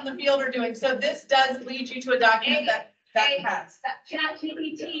colleagues out in the field are doing. So this does lead you to a document that has.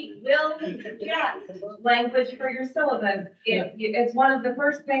 ChatGPT will suggest language for your syllabus. It's one of the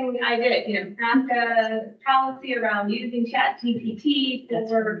first things I did, you know, craft a policy around using ChatGPT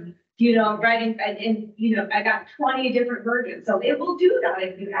for, you know, writing, and, you know, I got 20 different versions. So it will do that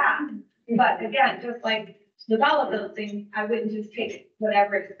if you ask. But again, just like develop those things, I wouldn't just take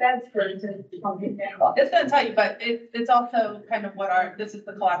whatever it says for it to pump it down. It's going to tell you, but it's also kind of this is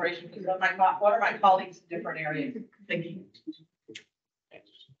the collaboration, because what are my colleagues in different areas thinking?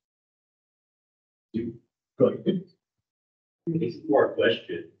 Go ahead. It's more a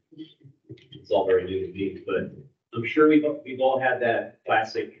question. It's all very new to me, but I'm sure we've all had that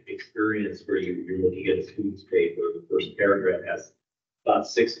classic experience where you're looking at a student's paper, the first paragraph has about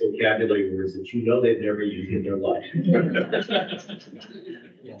 6 vocabulary words that you know they've never used in their life.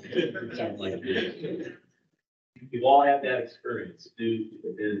 We've all had that experience,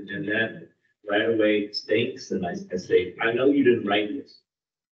 and that right away stinks. And I say, I know you didn't write this.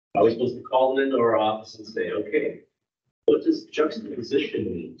 I was supposed to call them into our office and say, okay, what does juxtaposition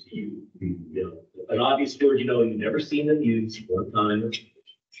mean to you? You know, an obvious word, you know, you've never seen them used one time.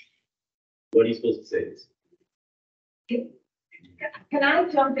 What are you supposed to say? Can I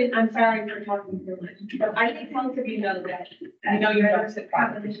jump in? I'm sorry for talking so much, but I think most of you know that. I know you know.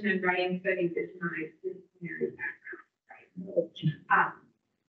 Composition and writing studies is my disciplinary background.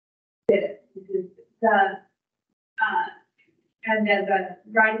 And as a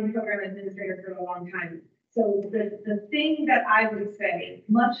writing program administrator for a long time. So the thing that I would say,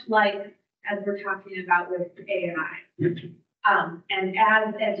 much like as we're talking about with AI, and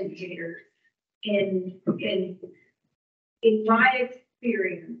as educators, in my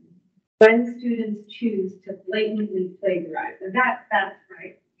experience, when students choose to blatantly plagiarize, and that's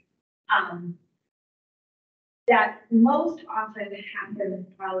right, that most often happens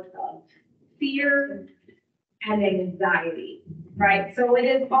out of fear and anxiety, right? So it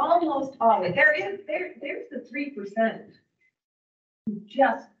is almost always, there's the 3% who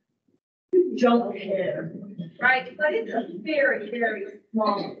just don't care, right? But it's a very, very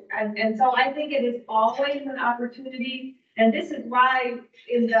small, and so I think it is always an opportunity. And this is why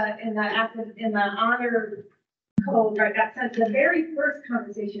in the honor code, right, that says the very first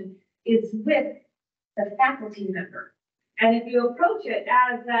conversation is with the faculty member. And if you approach it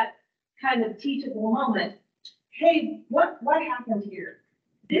as that kind of teachable moment, hey, what happened here?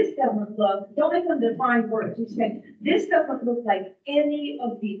 This doesn't look, don't make them define words, you say, this doesn't look like any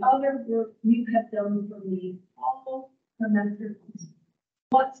of the other work you have done for me all semester.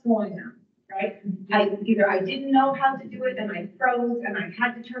 What's going on? Right? Either I didn't know how to do it and I froze and I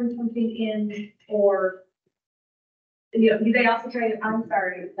had to turn something in, or you know, they also tell you, I'm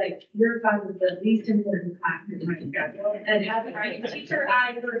sorry, like, your class is the least important class in my schedule. And as a writing teacher,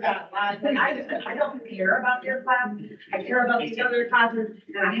 I heard that a lot, and I don't care about your class. I care about these other classes,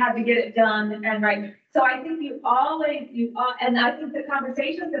 and I have to get it done, and right. So I think and I think the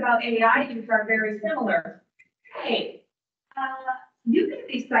conversations about AI use are very similar. Hey, you get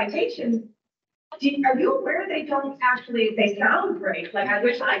these citations. Are you aware they sound great? Like, I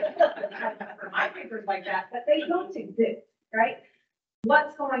wish I could for my papers like that, but they don't exist, right?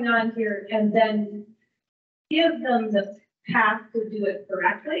 What's going on here? And then give them the path to do it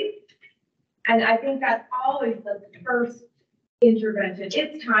correctly. And I think that's always the first intervention.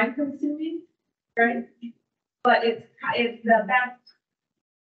 It's time consuming, right? But it's the best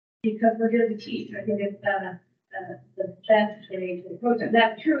because we're here to teach. I think it's the best way to approach it.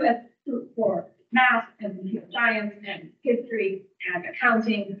 That's true for math and computer science and history and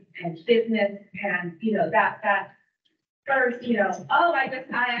accounting and business and, you know, that first, you know, oh, I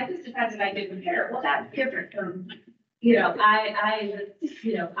just decided I didn't care. Well, that's different from, you know, I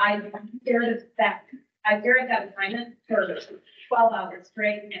stared at that assignment for 12 hours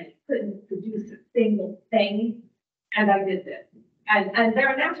straight and couldn't produce a single thing. And I did this. And there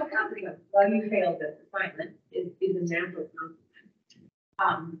are natural consequences. Well, you failed this assignment is a natural consequence.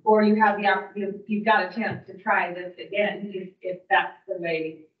 Or you've got a chance to try this again if that's the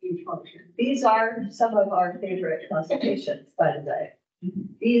way you function. These are some of our favorite consultations, by the way.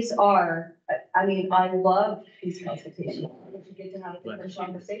 These are, I mean, I love these consultations. You get to have a different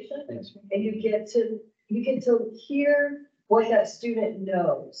conversation and you get to hear what that student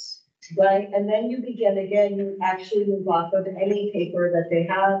knows, right? And then you begin again, you actually move off of any paper that they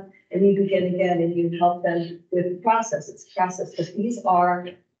have and you begin again and you help them with process. It's process, but these are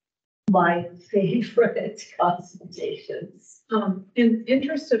my favorite consultations. In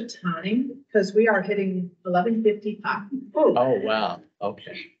interest of time, because we are hitting 11:55. Oh, wow.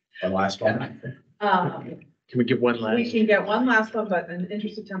 Okay. One last one. Can we give one last? We can get one last one, but in the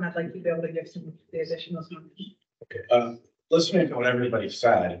interest of time, I'd like to be able to give some of the additional comments. Okay. Listening to what everybody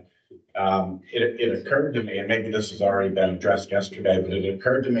said, it occurred to me, and maybe this has already been addressed yesterday, but it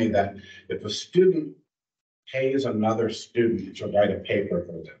occurred to me that if a student pays another student to write a paper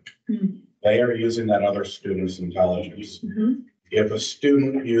for them, they are using that other student's intelligence. If a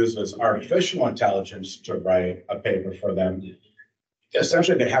student uses artificial intelligence to write a paper for them,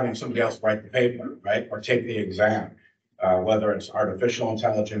 essentially they're having somebody else write the paper, right? Or take the exam, whether it's artificial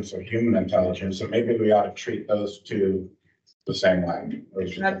intelligence or human intelligence. So maybe we ought to treat those two the same way.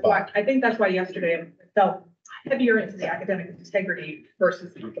 That's why, I think that's why yesterday I felt heavier into the academic integrity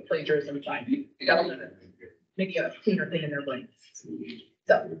versus the plagiarism side. Maybe a cleaner thing in their brains.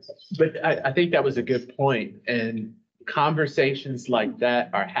 So. But I think that was a good point, and conversations like that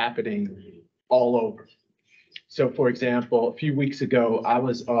are happening all over. So for example, a few weeks ago, I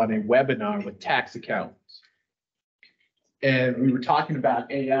was on a webinar with tax accountants. And we were talking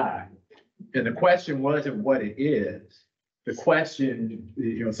about AI. And the question wasn't what it is. The question,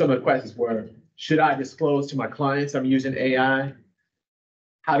 you know, some of the questions were, should I disclose to my clients I'm using AI?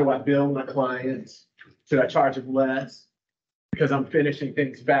 How do I bill my clients? Should I charge them less because I'm finishing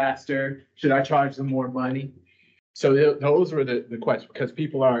things faster? Should I charge them more money? So those were the questions, because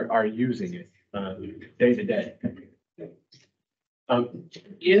people are using it day to day. I'm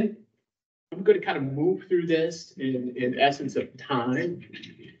going to kind of move through this in essence of time,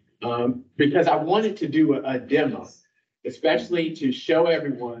 because I wanted to do a demo, especially to show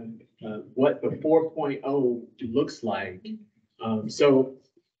everyone what the 4.0 looks like. So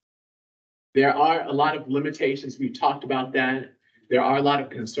there are a lot of limitations. We talked about that. There are a lot of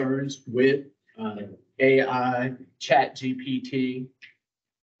concerns with AI, ChatGPT.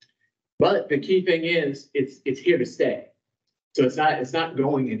 But the key thing is it's here to stay. So it's not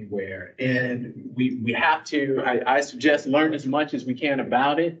going anywhere. And we have to, I suggest, learn as much as we can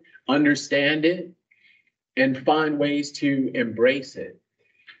about it, understand it, and find ways to embrace it.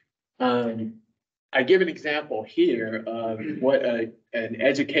 I give an example here of what an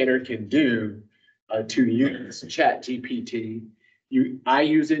educator can do to use ChatGPT. I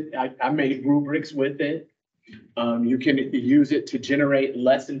use it, I made rubrics with it. You can use it to generate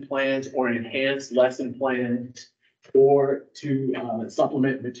lesson plans or enhance lesson plans or to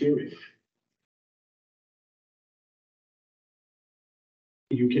supplement material.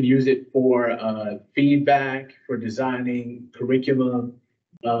 You can use it for feedback, for designing curriculum.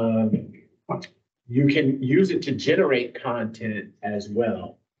 You can use it to generate content as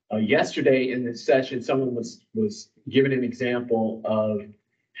well. Yesterday in this session, someone was given an example of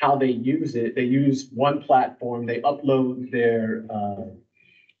how they use it. They use one platform, they upload their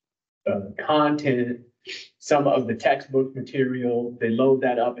content some of the textbook material. They load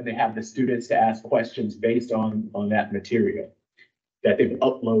that up and they have the students to ask questions based on that material that they've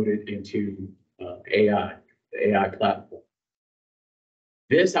uploaded into the AI platform.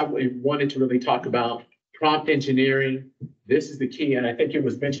 This, I wanted to really talk about prompt engineering. This is the key, and I think it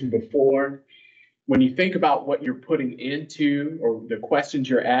was mentioned before. When you think about what you're putting into or the questions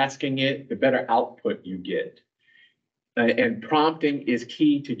you're asking it, the better output you get. And prompting is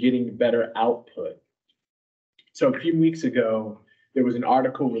key to getting better output. So a few weeks ago, there was an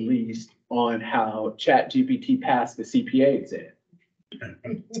article released on how ChatGPT passed the CPA exam.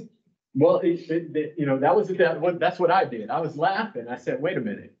 Well, that's what I did. I was laughing. I said, wait a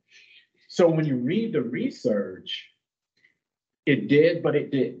minute. So when you read the research, it did, but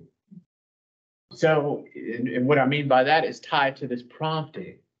it didn't. So, and what I mean by that is tied to this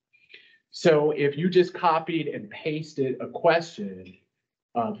prompting. So if you just copied and pasted a question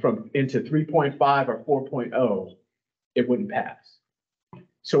into 3.5 or 4.0, it wouldn't pass.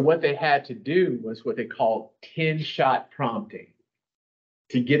 So what they had to do was what they call 10-shot prompting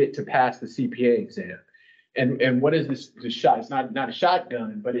to get it to pass the CPA exam. And what is this shot? It's not a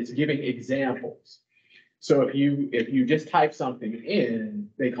shotgun, but it's giving examples. So if you just type something in,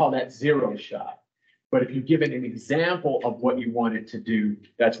 they call that 0 shot. But if you give it an example of what you want it to do,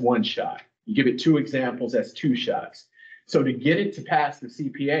 that's 1 shot. You give it 2 examples, that's 2 shots. So to get it to pass the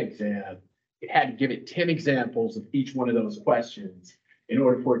CPA exam, it had to give it 10 examples of each one of those questions in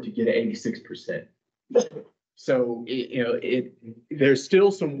order for it to get 86%. So there's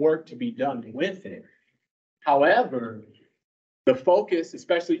still some work to be done with it. However, the focus,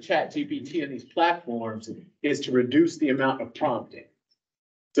 especially ChatGPT and these platforms, is to reduce the amount of prompting.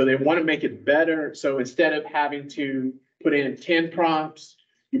 So they want to make it better. So instead of having to put in 10 prompts,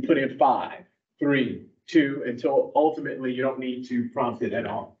 you put in 5, 3, 2, until ultimately you don't need to prompt it at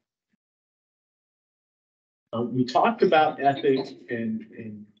all. We talked about ethics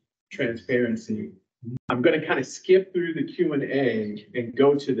and transparency. I'm going to kind of skip through the Q&A and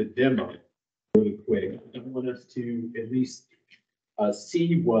go to the demo really quick. I want us to at least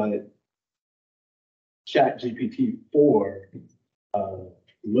see what ChatGPT 4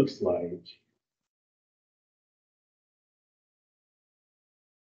 looks like.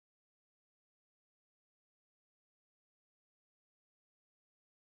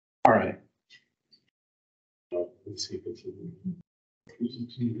 All right. Let's see if it's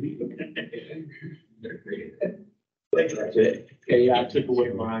yeah, I took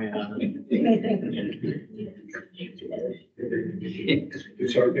away my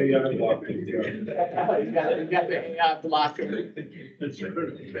It's our AI blocker. you got the AI blocker. There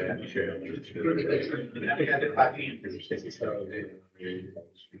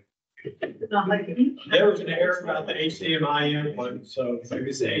was an error about the HDMI input, so maybe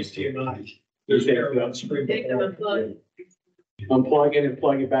it's the HDMI. There's an error on screen. Take them and plug. Unplug it and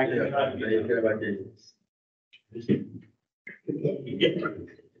plug it back in.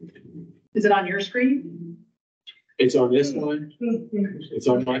 Is it on your screen? It's on this one. It's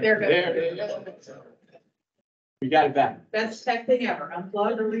on my. There you go. We got it back. Best tech thing ever.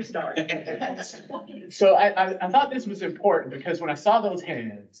 Unplug or restart. So I thought this was important because when I saw those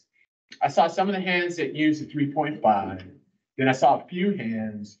hands, I saw some of the hands that used the 3.5. Then I saw a few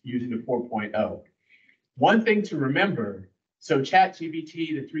hands using the 4.0. One thing to remember, so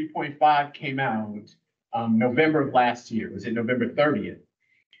ChatGPT, the 3.5 came out November of last year. Was it November 30th?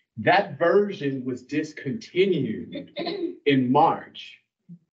 That version was discontinued in March.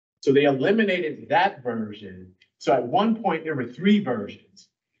 So they eliminated that version. So at one point, there were 3 versions.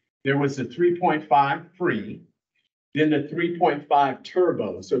 There was the 3.5 free, then the 3.5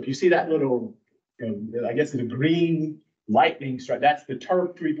 turbo. So if you see that little, I guess it's a green lightning strike, that's the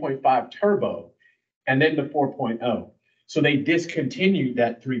 3.5 turbo, and then the 4.0. So they discontinued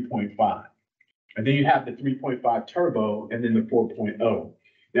that 3.5. And then you have the 3.5 turbo and then the 4.0.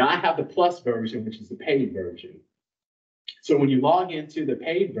 Now I have the plus version, which is the paid version. So when you log into the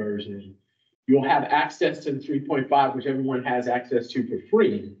paid version, you'll have access to the 3.5, which everyone has access to for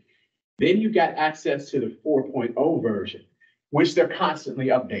free. Then you got access to the 4.0 version, which they're constantly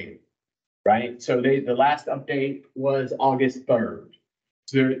updating, right? So the last update was August 3rd.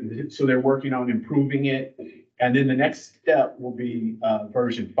 So they're working on improving it. And then the next step will be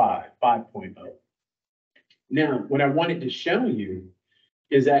version 5.0. Now, what I wanted to show you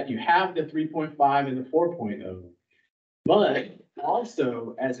is that you have the 3.5 and the 4.0, but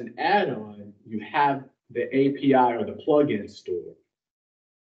also as an add-on, you have the API or the plugin store.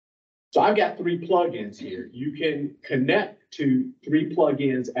 So I've got 3 plugins here. You can connect to 3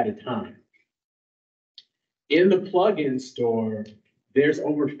 plugins at a time. In the plugin store, there's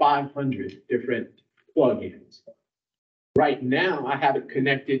over 500 different plugins. Right now, I have it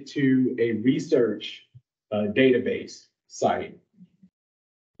connected to a research database site.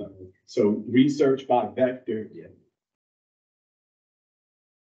 So research by vector.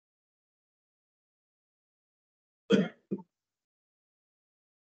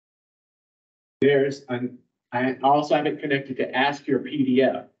 I also have it connected to Ask Your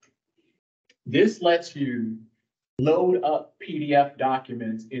PDF. This lets you load up PDF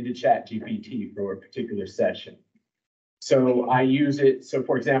documents into ChatGPT for a particular session. So I use it. So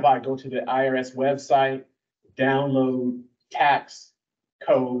for example, I go to the IRS website, download tax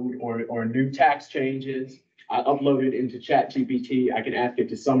code or new tax changes. I upload it into ChatGPT. I can ask it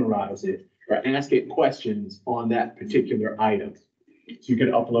to summarize it or ask it questions on that particular item. So you can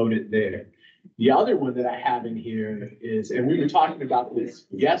upload it there. The other one that I have in here is, and we were talking about this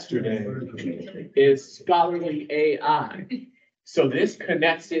yesterday, is scholarly AI. So this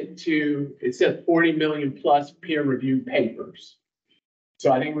connects it to, it says 40 million plus peer-reviewed papers.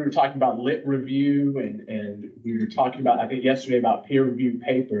 So I think we were talking about lit review and we were talking about, I think yesterday, about peer-reviewed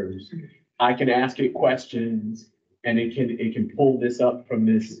papers. I can ask it questions and it can pull this up from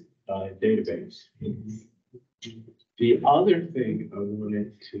this database. The other thing I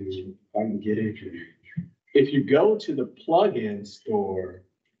wanted to, if I can get into, if you go to the plugin store,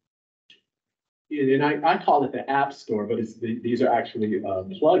 and I call it the App Store, but these are actually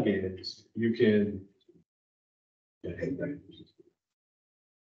plugins. You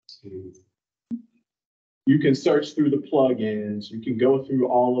can search through the plugins. You can go through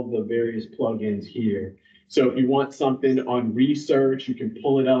all of the various plugins here. So if you want something on research, you can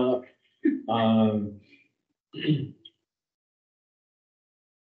pull it up.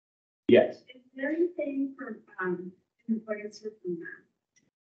 Yes. Is there anything for plugins for math?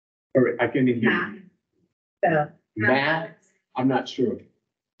 Or I can hear. Math? I'm not sure.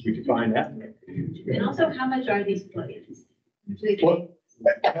 We can find out. And also, how much are these plugins? Well,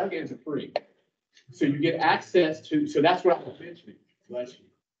 plugins are free. So you get access to, so that's what I was mentioning. Bless you.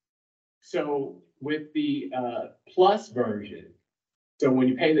 So with the plus version, so when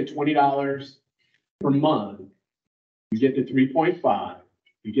you pay the $20 per month, you get the 3.5,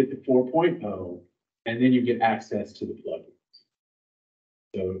 you get the 4.0, and then you get access to the plugins.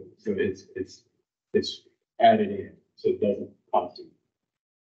 So it's added in, so it doesn't cost you.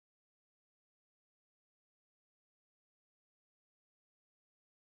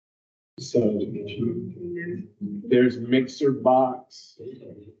 So there's Mixer Box.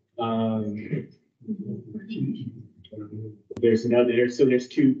 There's another, so there's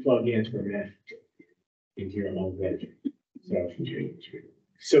two plugins for that in here already.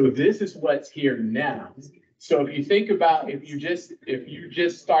 So this is what's here now. So if you think about, if you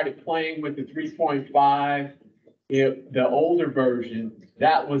just started playing with the 3.5, the older version,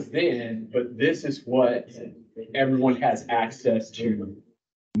 that was then, but this is what everyone has access to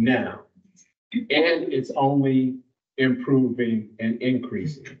now. And it's only improving and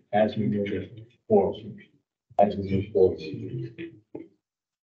increasing as we move forward. I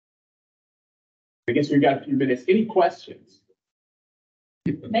guess we've got a few minutes. Any questions?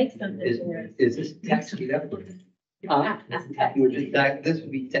 Make something for us. Is this tax deductible? This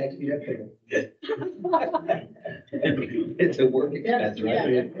would be tax deductible. It's a work expense,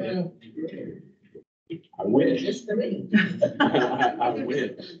 right? I wish. I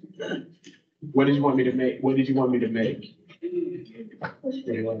wish. What did you want me to make? What did you want me to make? What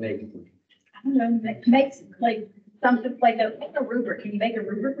do you want to make? I don't know, make like something like a rubric. Can you make a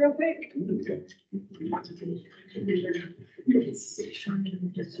rubric real quick?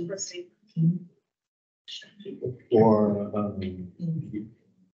 For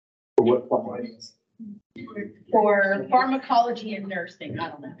what part? For pharmacology and nursing, I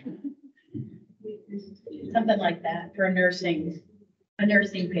don't know. Something like that for a nursing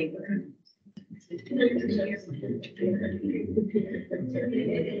paper.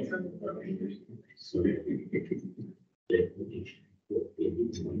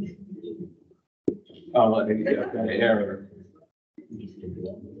 Oh, I think I've got an error.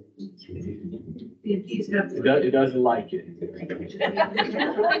 It doesn't like it.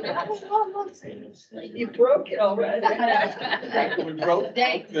 You broke it already. We broke the,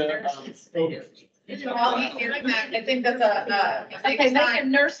 I think that's a. Okay, make a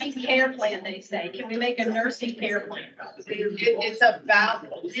nursing care plan, they say. Can we make a nursing care plan? It's about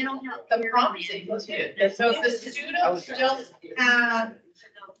the prompting too. So if the students just have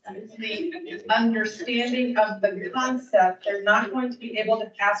the understanding of the concept, they're not going to be able to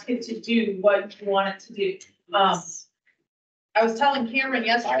ask it to do what you want it to do. I was telling Cameron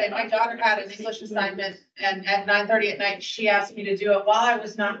yesterday, my daughter had an English assignment and at 9:30 at night, she asked me to do it while I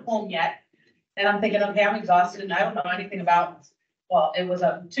was not home yet. And I'm thinking, okay, I'm exhausted and I don't know anything about, well, it was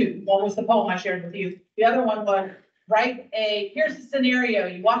two. One was the poem I shared with you. The other one was here's the scenario.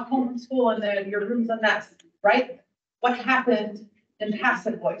 You walk home from school and then your room's a mess, right? What happened in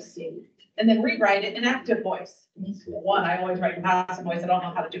passive voice? And then rewrite it in active voice. One, I always write in passive voice. I don't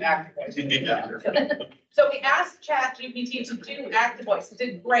know how to do active voice. So we asked ChatGPT to do active voice. It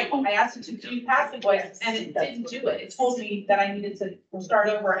did great. I asked it to do passive voice and it didn't do it. It told me that I needed to start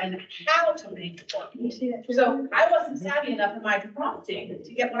over and how to make it work. So I wasn't savvy enough in my prompting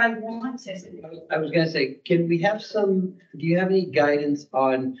to get what I wanted. I was gonna say, can we have do you have any guidance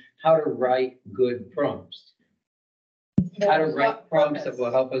on how to write good prompts? How to write prompts that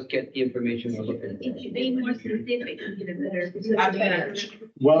will help us get the information we're looking If you be more specific, you get a better. I mean,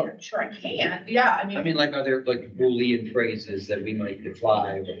 Well, sure I can. Yeah, I for. I mean, mean, like, are there like Boolean phrases that we might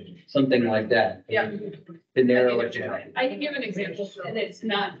apply, or something like that? Yeah. To narrow it down. I can give an example, and it's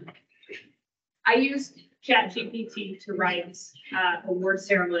not, I used ChatGPT to write award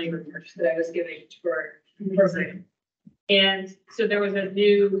ceremony reports that I was giving for the program. And so there was a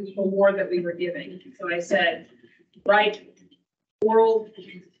new award that we were giving. So I said, write oral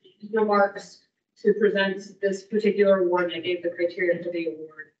remarks to present this particular award, and I gave the criteria for the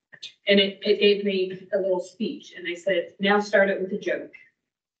award. And it gave me a little speech, and I said, now start it with a joke.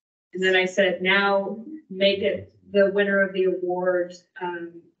 And then I said, now make it the winner of the award,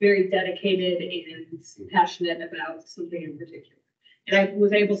 very dedicated and passionate about something in particular. And I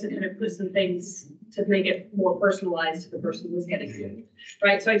was able to kind of put some things to make it more personalized to the person who was getting it.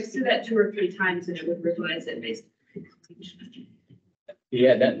 Right, so I just did that 2 or 3 times and it would revise it based.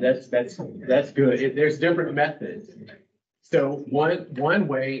 yeah, that's good. There's different methods. So one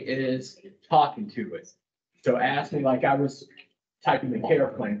way is talking to it. So ask me, like I was typing the care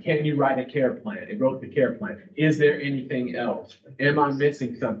plan. Can you write a care plan? It wrote the care plan. Is there anything else? Am I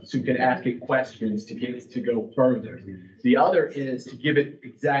missing something? So you can ask it questions to get it to go further. The other is to give it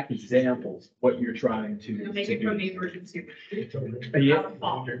exact examples, what you're trying to Make it from the emergency. Yeah,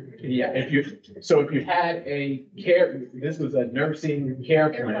 yeah, if you had a this was a nursing care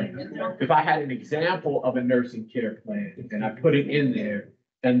plan. If I had an example of a nursing care plan and I put it in there,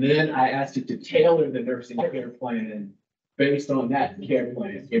 and then I asked it to tailor the nursing care plan based on that care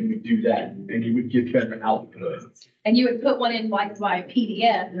plan, it would do that, and you would get better output. And you would put one in like by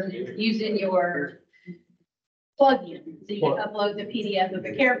PDF using your plugin. So you can upload the PDF of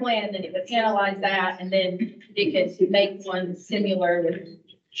the care plan, and then it would analyze that, and then it could make one similar with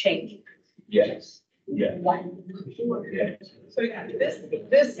change. Yes, yeah. Yeah. so yeah,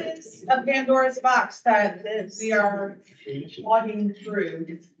 this is a Pandora's box that we are logging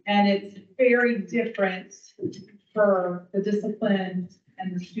through. And it's very different for the discipline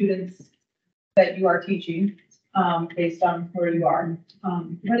and the students that you are teaching, based on where you are.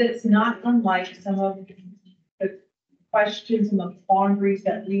 But it's not unlike some of the questions and the quandaries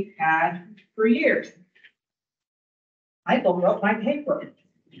that we've had for years. Michael wrote my paper.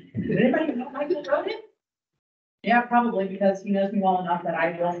 Did anybody know Michael wrote it? Yeah, probably because he knows me well enough that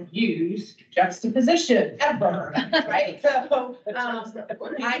I don't use juxtaposition ever, right? So,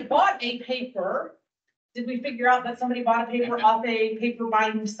 I bought a paper. Did we figure out that somebody bought a paper off a paper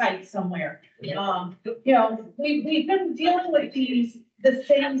buying site somewhere? You know, we've been dealing with the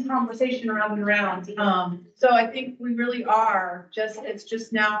same conversation around and around. So I think we really are it's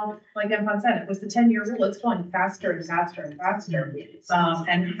just now, like Evan said, it was the 10-year rule. It's going faster and faster and faster.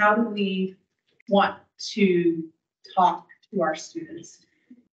 And how do we want to talk to our students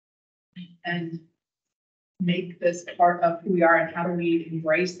and make this part of who we are, and how do we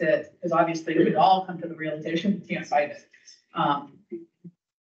embrace it? Because obviously we all come to the realization we can't fight it.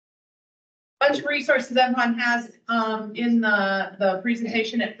 Bunch of resources everyone has in the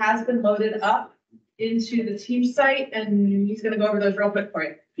presentation. It has been loaded up into the team site, and he's going to go over those real quick for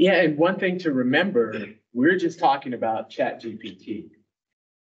you. Yeah, and one thing to remember, we're just talking about ChatGPT.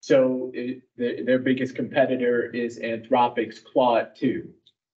 So their biggest competitor is Anthropic's Claude 2,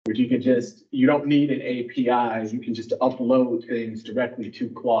 which you don't need an API. You can just upload things directly to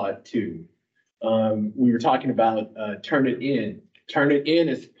Claude 2. We were talking about Turnitin. Turnitin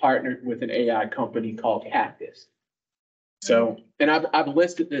is partnered with an AI company called Cactus. So, and I've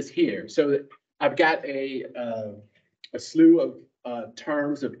listed this here. So I've got a slew of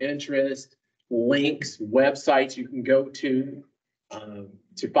terms of interest, links, websites you can go to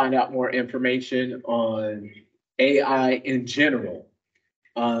find out more information on AI in general.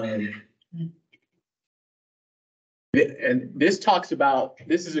 And this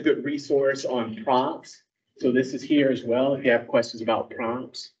is a good resource on prompts. So this is here as well if you have questions about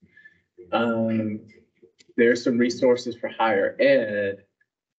prompts. There's some resources for higher ed.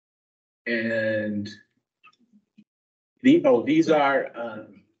 And these are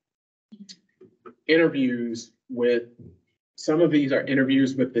interviews with, some of these are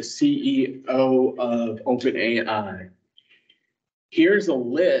interviews with the CEO of OpenAI. Here's a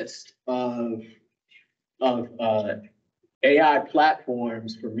list of AI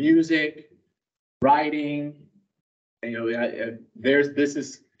platforms for music, writing.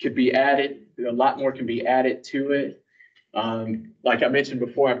 Could be added, a lot more can be added to it. Like I mentioned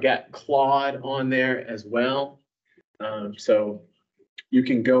before, I've got Claude on there as well. So you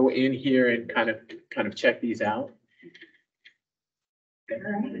can go in here and kind of check these out.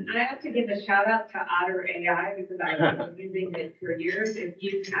 I have to give a shout out to Otter AI because I've been using it for years. If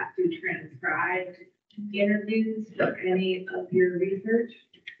you have to transcribe interviews for any of your research,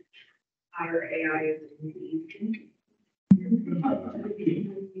 Otter AI is amazing.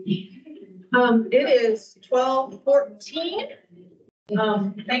 It is 12:14.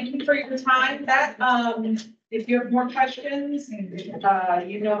 Thank you for your time. If you have more questions,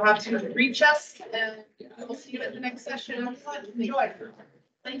 you know how to reach us, and we'll see you at the next session. Enjoy.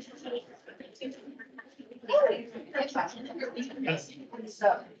 Thank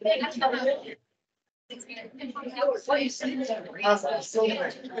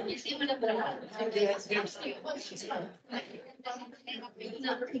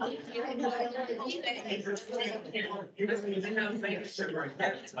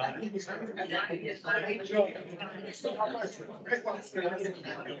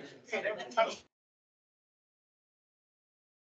you.